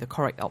give me the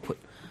correct output?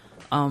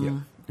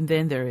 And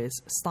then there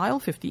is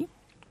Style50,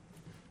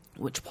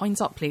 which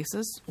points out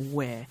places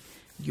where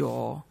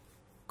your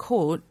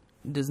code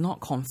does not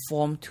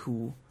conform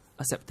to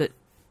accepted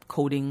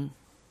coding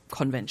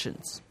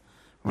conventions,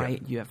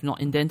 right? You have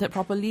not indented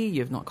properly,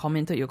 you have not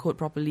commented your code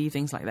properly,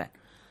 things like that.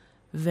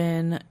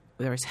 Then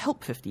there is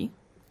help 50,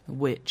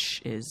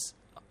 which is,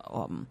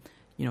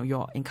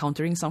 you're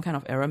encountering some kind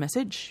of error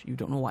message. You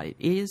don't know what it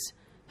is.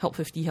 Help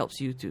 50 helps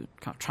you to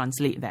kind of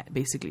translate that,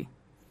 basically.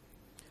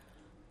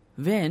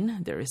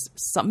 Then there is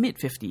submit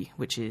 50,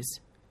 which is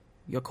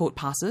your code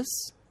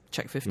passes,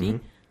 check 50,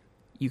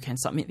 you can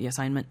submit the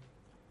assignment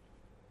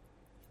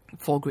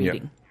for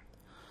grading.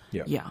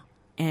 Yeah.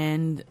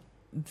 And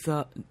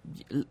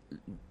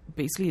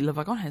basically Le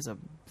Wagon has a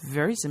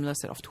very similar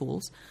set of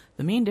tools.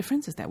 The main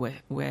difference is that where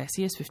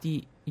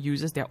CS50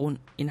 uses their own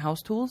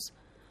in-house tools,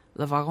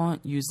 Le Wagon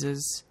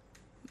uses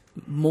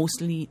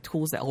mostly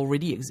tools that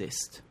already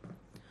exist.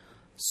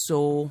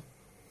 So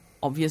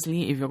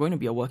obviously, if you're going to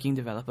be a working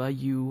developer,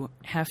 you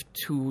have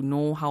to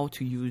know how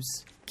to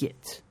use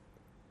Git.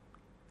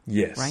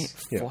 Yes.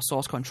 Right? For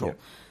source control. Yeah.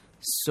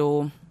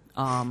 So,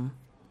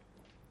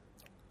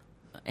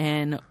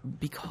 and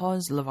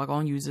because Le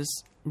Wagon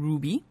uses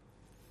Ruby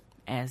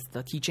as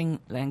the teaching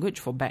language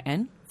for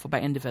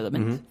backend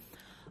development,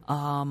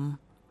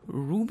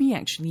 Ruby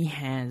actually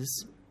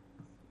has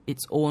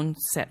its own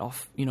set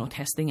of,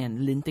 testing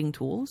and linting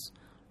tools,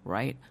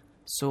 right?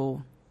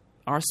 So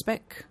RSpec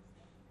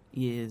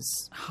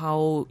is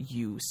how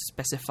you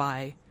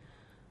specify.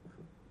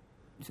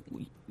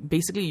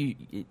 Basically,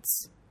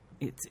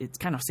 it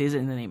kind of says it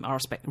in the name,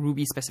 RSpec,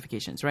 Ruby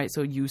specifications, right?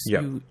 So you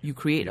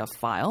create a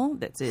file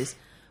that says,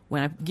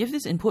 when I give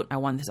this input, I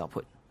want this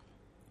output.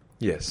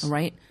 Yes.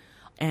 Right?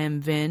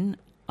 And then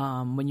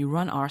when you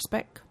run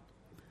RSpec,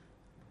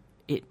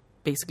 it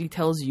basically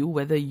tells you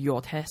whether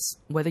your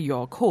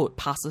code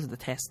passes the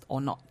test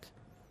or not.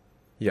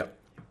 Yeah.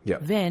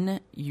 Then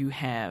you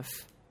have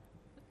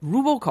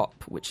Rubocop,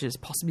 which is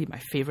possibly my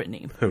favorite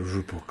name.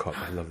 Rubocop,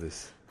 I love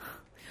this.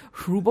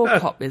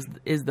 Rubocop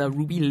is the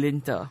Ruby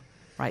linter,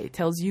 right? It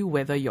tells you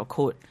whether your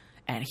code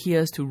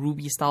adheres to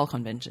Ruby style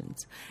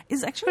conventions.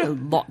 It's actually a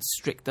lot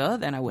stricter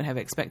than I would have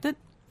expected.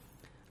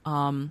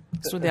 So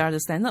there are the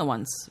standard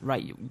ones,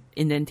 right?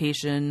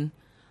 Indentation,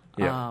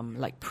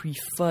 like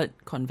preferred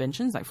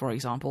conventions. Like for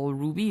example,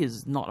 Ruby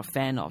is not a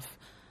fan of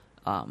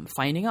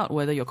finding out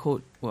whether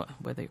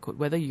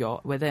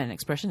whether an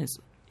expression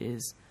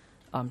is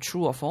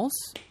true or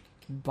false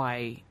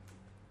by.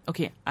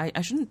 Okay,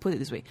 I shouldn't put it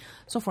this way.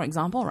 So for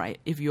example, right,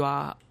 if you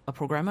are a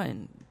programmer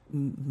in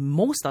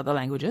most other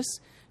languages,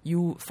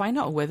 you find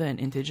out whether an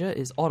integer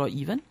is odd or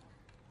even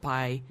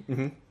by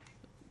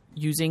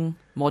using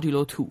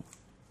modulo 2.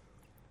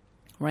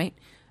 Right?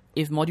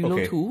 If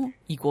modulo 2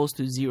 equals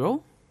to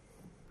 0,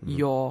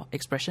 your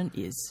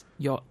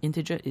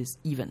integer is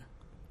even.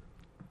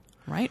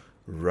 Right?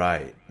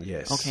 Right,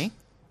 yes. Okay.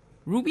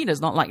 Ruby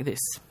does not like this.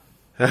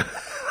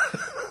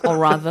 Or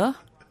rather,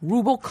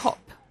 Rubocop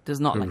does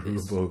not like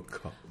this.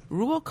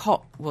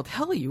 Rubocop will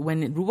tell you,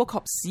 when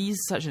Rubocop sees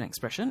such an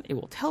expression, it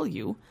will tell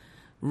you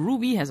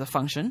Ruby has a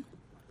function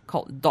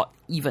called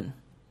 .even, ?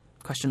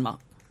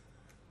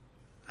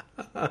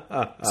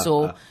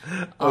 So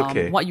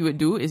what you would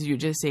do is you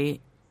just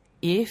say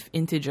if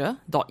integer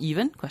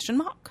 .even ?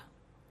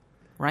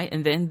 Right?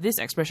 And then this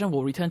expression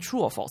will return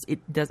true or false. It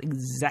does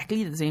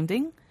exactly the same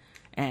thing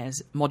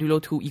as modulo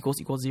 2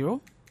 equals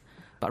 0.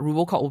 But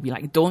Rubocop will be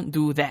like, don't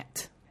do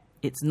that.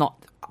 It's not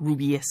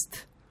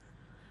Rubyist.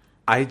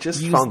 I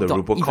just found the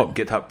Rubocop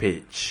GitHub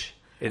page.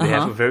 And they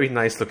have a very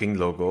nice looking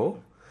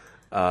logo.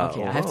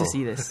 Okay, I have to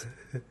see this.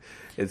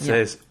 It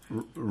says,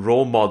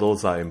 role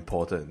models are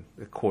important.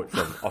 A quote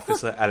from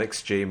Officer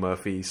Alex J.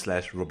 Murphy /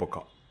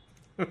 Robocop.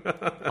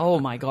 Oh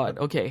my god,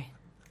 okay.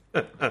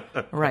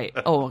 Right.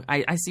 Oh,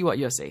 I see what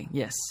you're saying.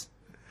 Yes.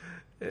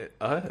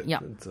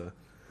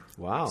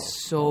 Wow.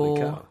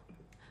 So,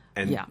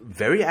 and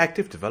very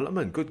active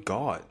development. Good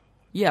God.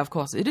 Yeah, of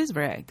course. It is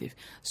very active.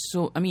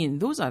 So, I mean,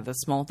 those are the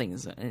small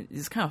things.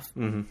 It's kind of,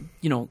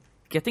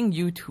 getting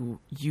you to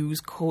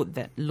use code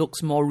that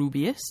looks more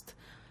Rubyist.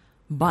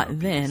 But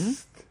then,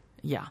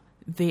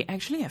 they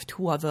actually have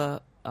two other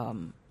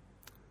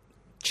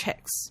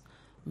checks.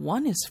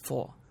 One is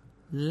for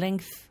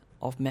length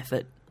of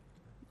method,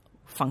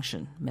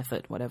 function,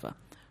 method, whatever.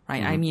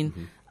 Right? I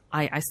mean,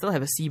 I still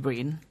have a C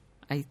brain.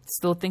 I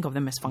still think of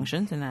them as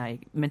functions, and I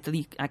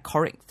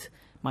correct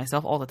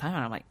myself all the time,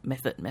 and I'm like,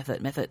 method.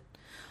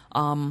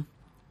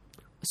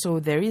 So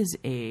there is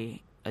a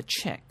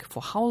check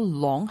for how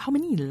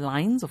many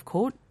lines of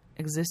code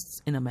exists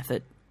in a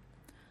method.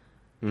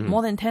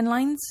 More than 10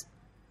 lines,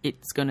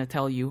 it's going to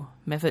tell you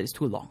method is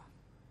too long.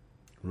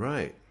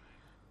 Right.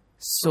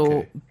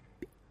 So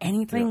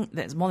anything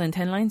that's more than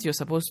 10 lines, you're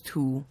supposed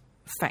to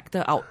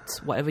factor out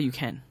whatever you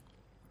can.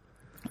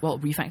 Well,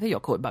 refactor your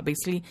code, but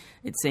basically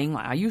it's saying,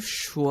 like, are you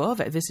sure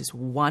that this is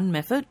one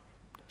method?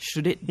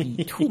 Should it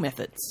be two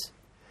methods?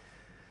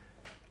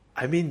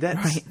 I mean,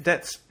 that's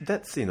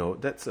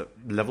a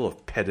level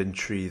of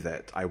pedantry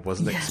that I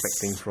wasn't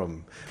expecting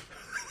from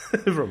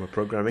a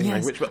programming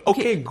language. But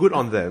good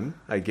on them,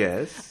 I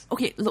guess.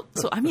 Okay, look,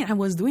 so I mean, I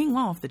was doing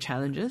one of the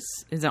challenges.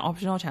 It's an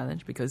optional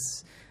challenge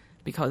because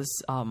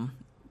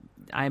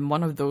I'm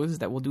one of those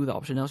that will do the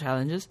optional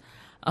challenges.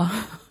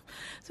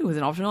 So it was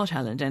an optional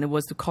challenge, and it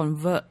was to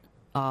convert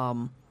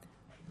a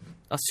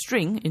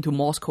string into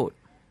Morse code.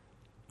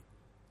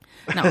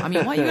 Now, I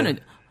mean, what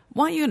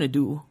are you gonna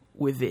do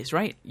with this,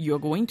 right? You're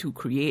going to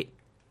create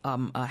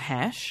a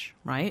hash,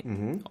 right?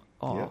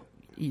 Or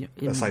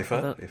a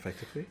cipher,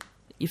 effectively.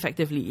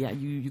 Effectively, yeah.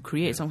 You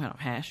create some kind of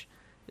hash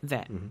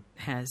that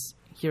has,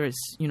 here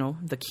is,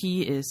 the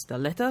key is the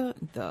letter,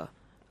 the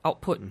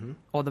output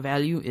or the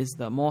value is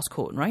the Morse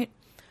code, right?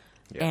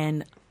 Yeah.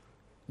 And,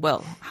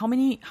 well, how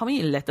many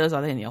letters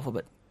are there in the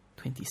alphabet?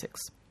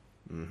 26.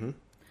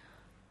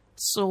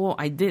 So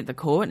I did the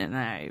code and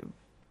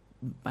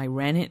I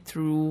ran it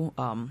through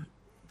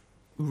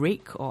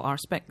Rake or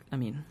RSpec. I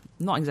mean,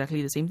 not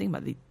exactly the same thing,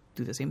 but they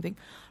do the same thing,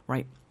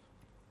 right?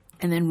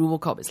 And then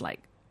Rubocop is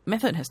like,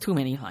 method has too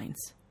many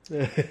lines.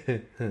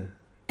 And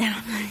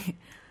I'm like,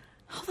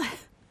 how the...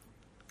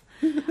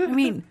 I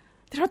mean,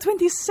 there are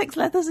 26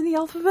 letters in the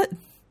alphabet.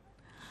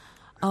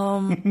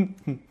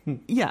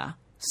 Yeah.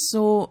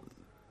 So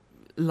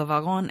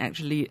Lavagon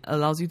actually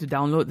allows you to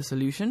download the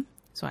solution.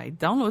 So I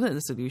downloaded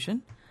the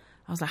solution.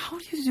 I was like, how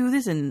do you do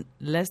this in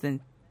less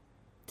than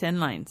 10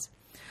 lines?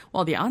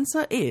 Well, the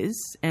answer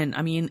is, and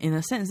I mean, in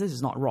a sense, this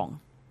is not wrong.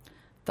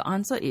 The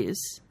answer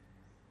is,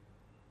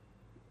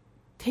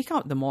 take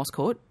out the Morse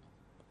code,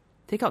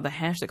 take out the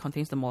hash that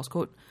contains the Morse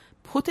code,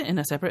 put it in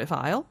a separate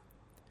file,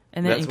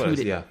 and then include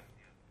it. Yeah,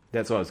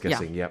 that's what I was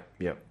guessing. Yeah.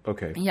 Yep.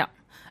 Okay. Yeah.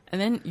 And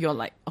then you're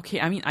like,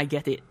 okay, I mean, I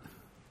get it.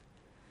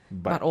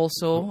 But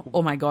also,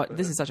 oh my God,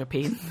 this is such a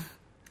pain.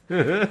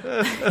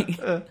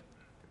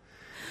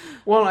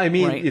 Well, I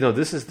mean, Right.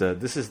 this is to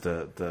be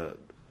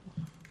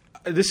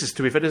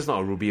fair, this is not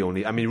a Ruby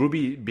only. I mean,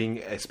 Ruby being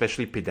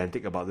especially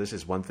pedantic about this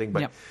is one thing,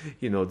 but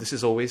Yep. this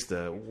is always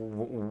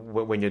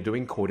when you're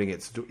doing coding,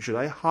 it's should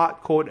I hard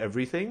code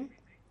everything,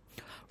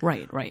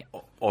 Right.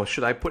 or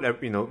should I put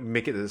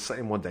make it a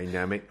slightly more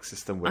dynamic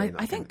system where I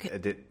can think-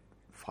 edit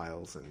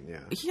files and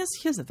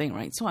Here's the thing,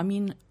 right? So, I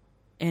mean,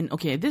 and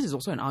okay, this is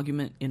also an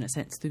argument in a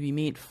sense to be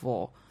made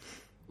for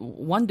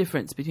one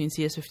difference between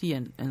CS50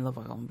 and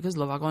Lavagon, because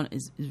Lavagon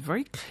is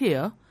very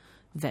clear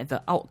that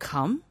the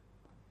outcome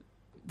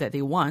that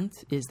they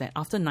want is that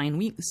after 9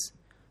 weeks,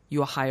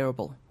 you are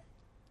hireable,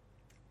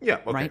 yeah,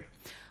 okay. right?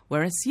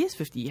 Whereas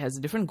CS50 has a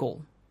different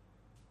goal.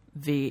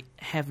 They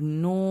have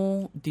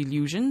no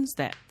delusions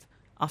that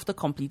after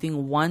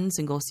completing one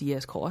single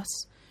CS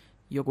course,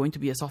 you're going to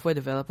be a software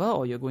developer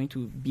or you're going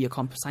to be a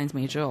computer science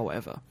major or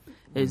whatever.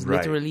 It's Right.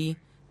 literally,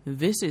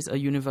 this is a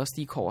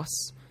university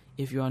course.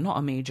 If you are not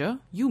a major,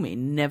 you may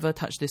never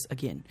touch this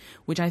again,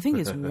 which I think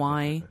is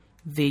why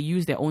they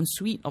use their own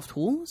suite of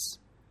tools,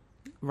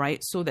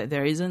 right? So that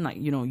there isn't like,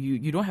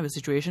 you don't have a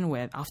situation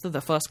where after the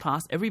first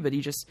class,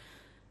 everybody just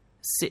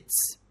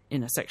sits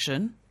in a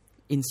section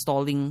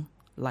installing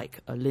like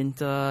a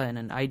linter and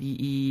an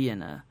IDE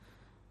and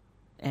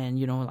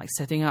like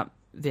setting up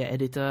their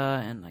editor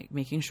and like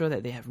making sure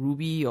that they have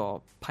Ruby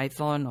or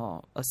Python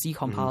or a C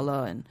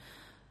compiler and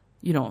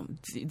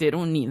they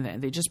don't need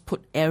that. They just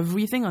put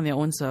everything on their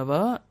own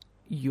server.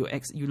 You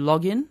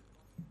log in,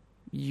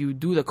 you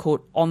do the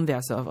code on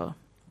their server.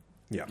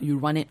 Yeah. You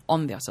run it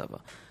on their server.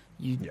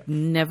 You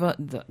never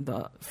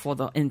for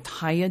the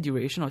entire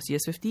duration of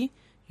CS50,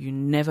 you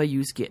never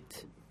use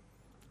Git.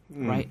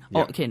 Right?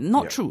 yeah. Oh, okay,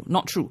 not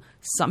true.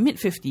 Submit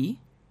 50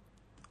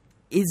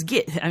 is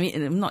Git. I mean,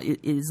 it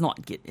is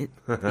not Git. It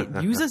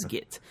uses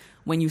Git.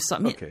 When you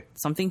submit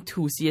something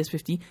to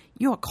CS50,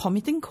 you are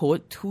committing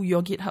code to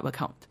your GitHub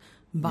account.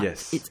 But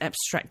it's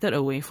abstracted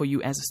away for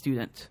you as a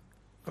student.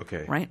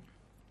 Okay. Right?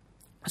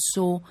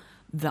 So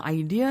the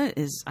idea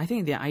is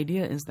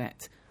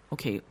that,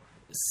 okay,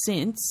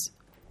 since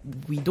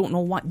we don't know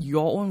what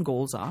your own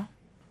goals are,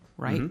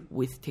 right,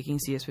 with taking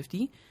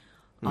CS50,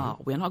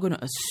 we're not going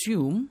to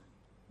assume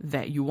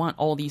that you want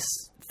all these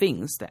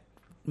things that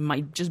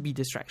might just be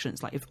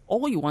distractions. Like if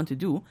all you want to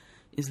do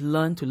is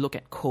learn to look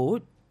at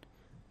code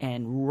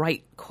and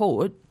write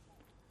code,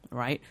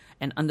 right,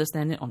 and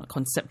understand it on a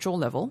conceptual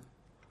level,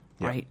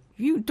 right,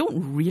 you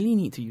don't really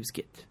need to use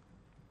Git.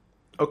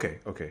 Okay.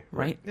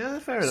 Right? Yeah,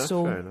 fair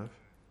enough.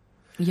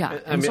 Yeah.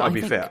 I mean, I'll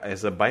be fair.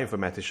 As a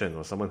bioinformatician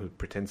or someone who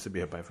pretends to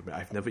be a bioinformatician,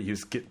 I've never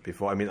used Git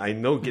before. I mean, I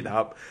know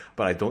GitHub,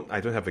 but I don't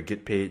have a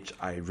Git page.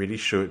 I really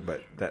should,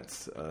 but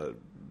that's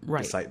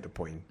beside the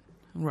point.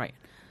 Right.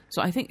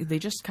 So I think they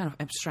just kind of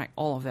abstract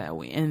all of that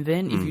away. And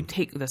then if you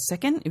take the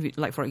second,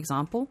 like for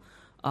example,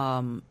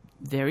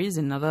 there is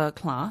another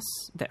class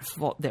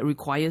that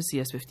requires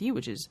CS50,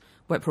 which is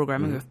web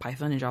programming with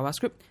Python and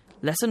JavaScript.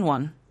 Lesson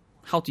 1,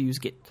 how to use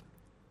Git.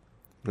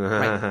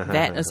 Right.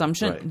 That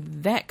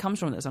assumption, that comes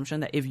from the assumption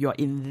that if you're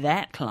in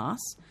that class,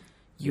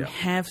 you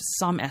have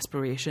some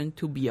aspiration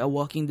to be a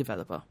working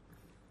developer.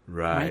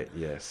 Right.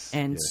 Yes.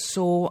 And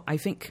so I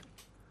think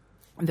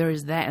there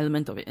is that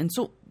element of it. And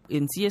so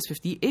in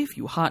CS50, if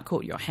you hard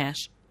code your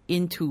hash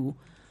into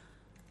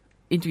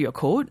your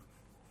code,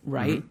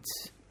 right,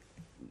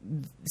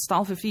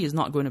 style 50 is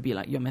not going to be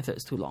like your method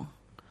is too long.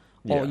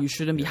 Or you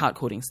shouldn't be hard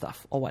coding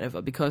stuff or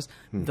whatever, because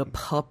the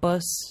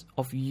purpose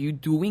of you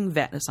doing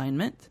that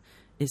assignment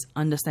is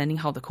understanding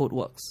how the code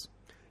works.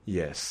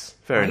 Yes,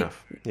 fair Right?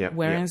 enough. Yeah.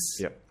 Whereas,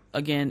 Yep.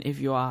 again, if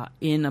you are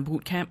in a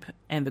boot camp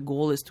and the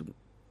goal is to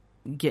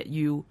get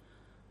you,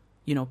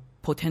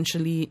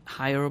 potentially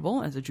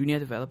hireable as a junior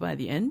developer at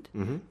the end,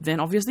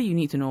 then obviously you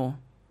need to know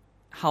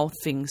how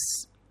things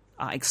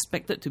are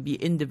expected to be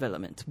in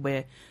development,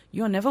 where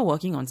you're never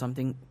working on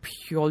something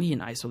purely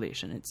in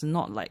isolation. It's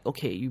not like,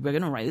 okay, we're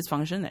going to write this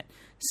function that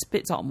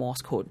spits out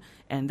Morse code,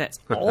 and that's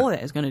all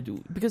that it's going to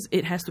do, because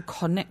it has to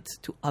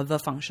connect to other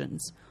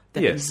functions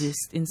that Yes.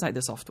 exist inside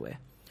the software.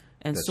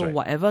 And That's so right.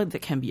 whatever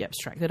that can be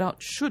abstracted out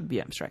should be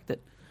abstracted.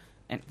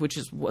 And which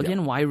is,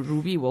 again, why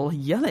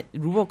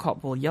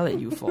Rubocop will yell at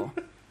you for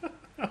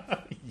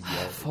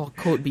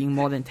code being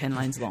more than 10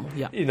 lines long.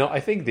 Yeah.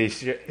 I think they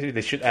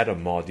should add a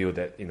module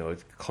that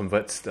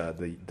converts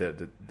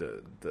the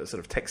sort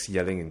of text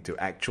yelling into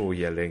actual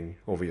yelling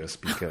over your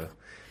speaker.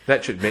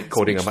 That should make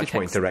coding a Speech to much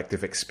more text.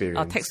 interactive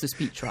experience. Text to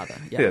speech, rather.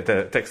 Yeah,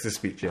 the text to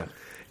speech. Yeah,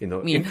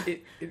 mean-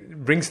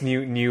 it brings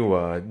new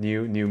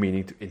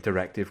meaning to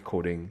interactive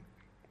coding.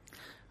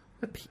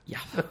 Yeah.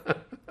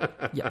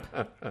 Yep.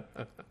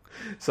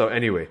 So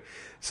anyway,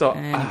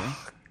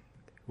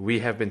 we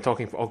have been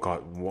talking for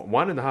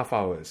 1.5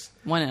 hours.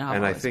 1.5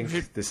 and I hours.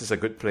 think this is a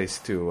good place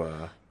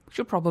to.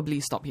 Should probably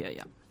stop here.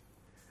 Yeah.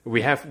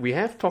 We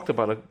have talked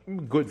about a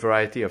good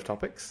variety of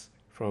topics,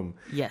 from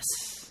Yes.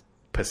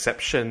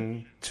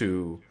 perception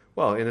to,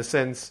 well, in a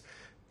sense,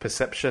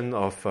 perception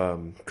of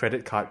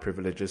credit card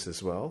privileges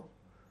as well,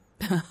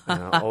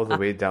 all the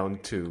way down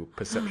to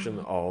perception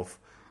of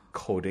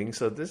coding.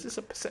 So this is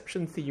a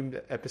perception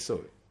themed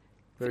episode.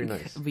 Very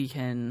nice. I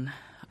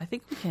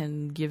think we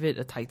can give it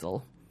a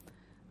title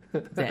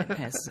that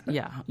has,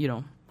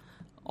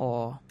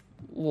 or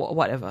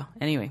whatever.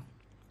 Anyway,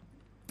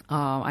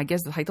 I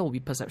guess the title will be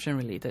perception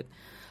related.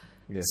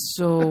 Yes.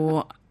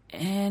 So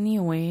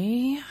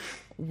anyway,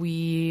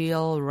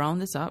 we'll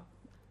round this up.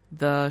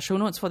 The show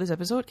notes for this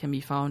episode can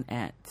be found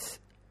at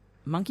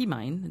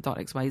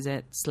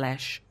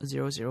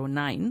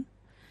monkeymind.xyz/009.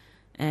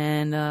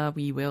 And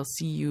we will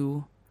see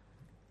you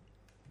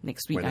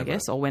next week, Whenever. I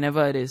guess, or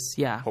whenever it is.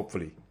 Yeah.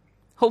 Hopefully.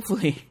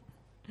 Hopefully.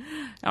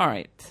 All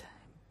right.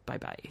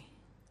 Bye-bye.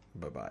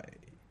 Bye-bye.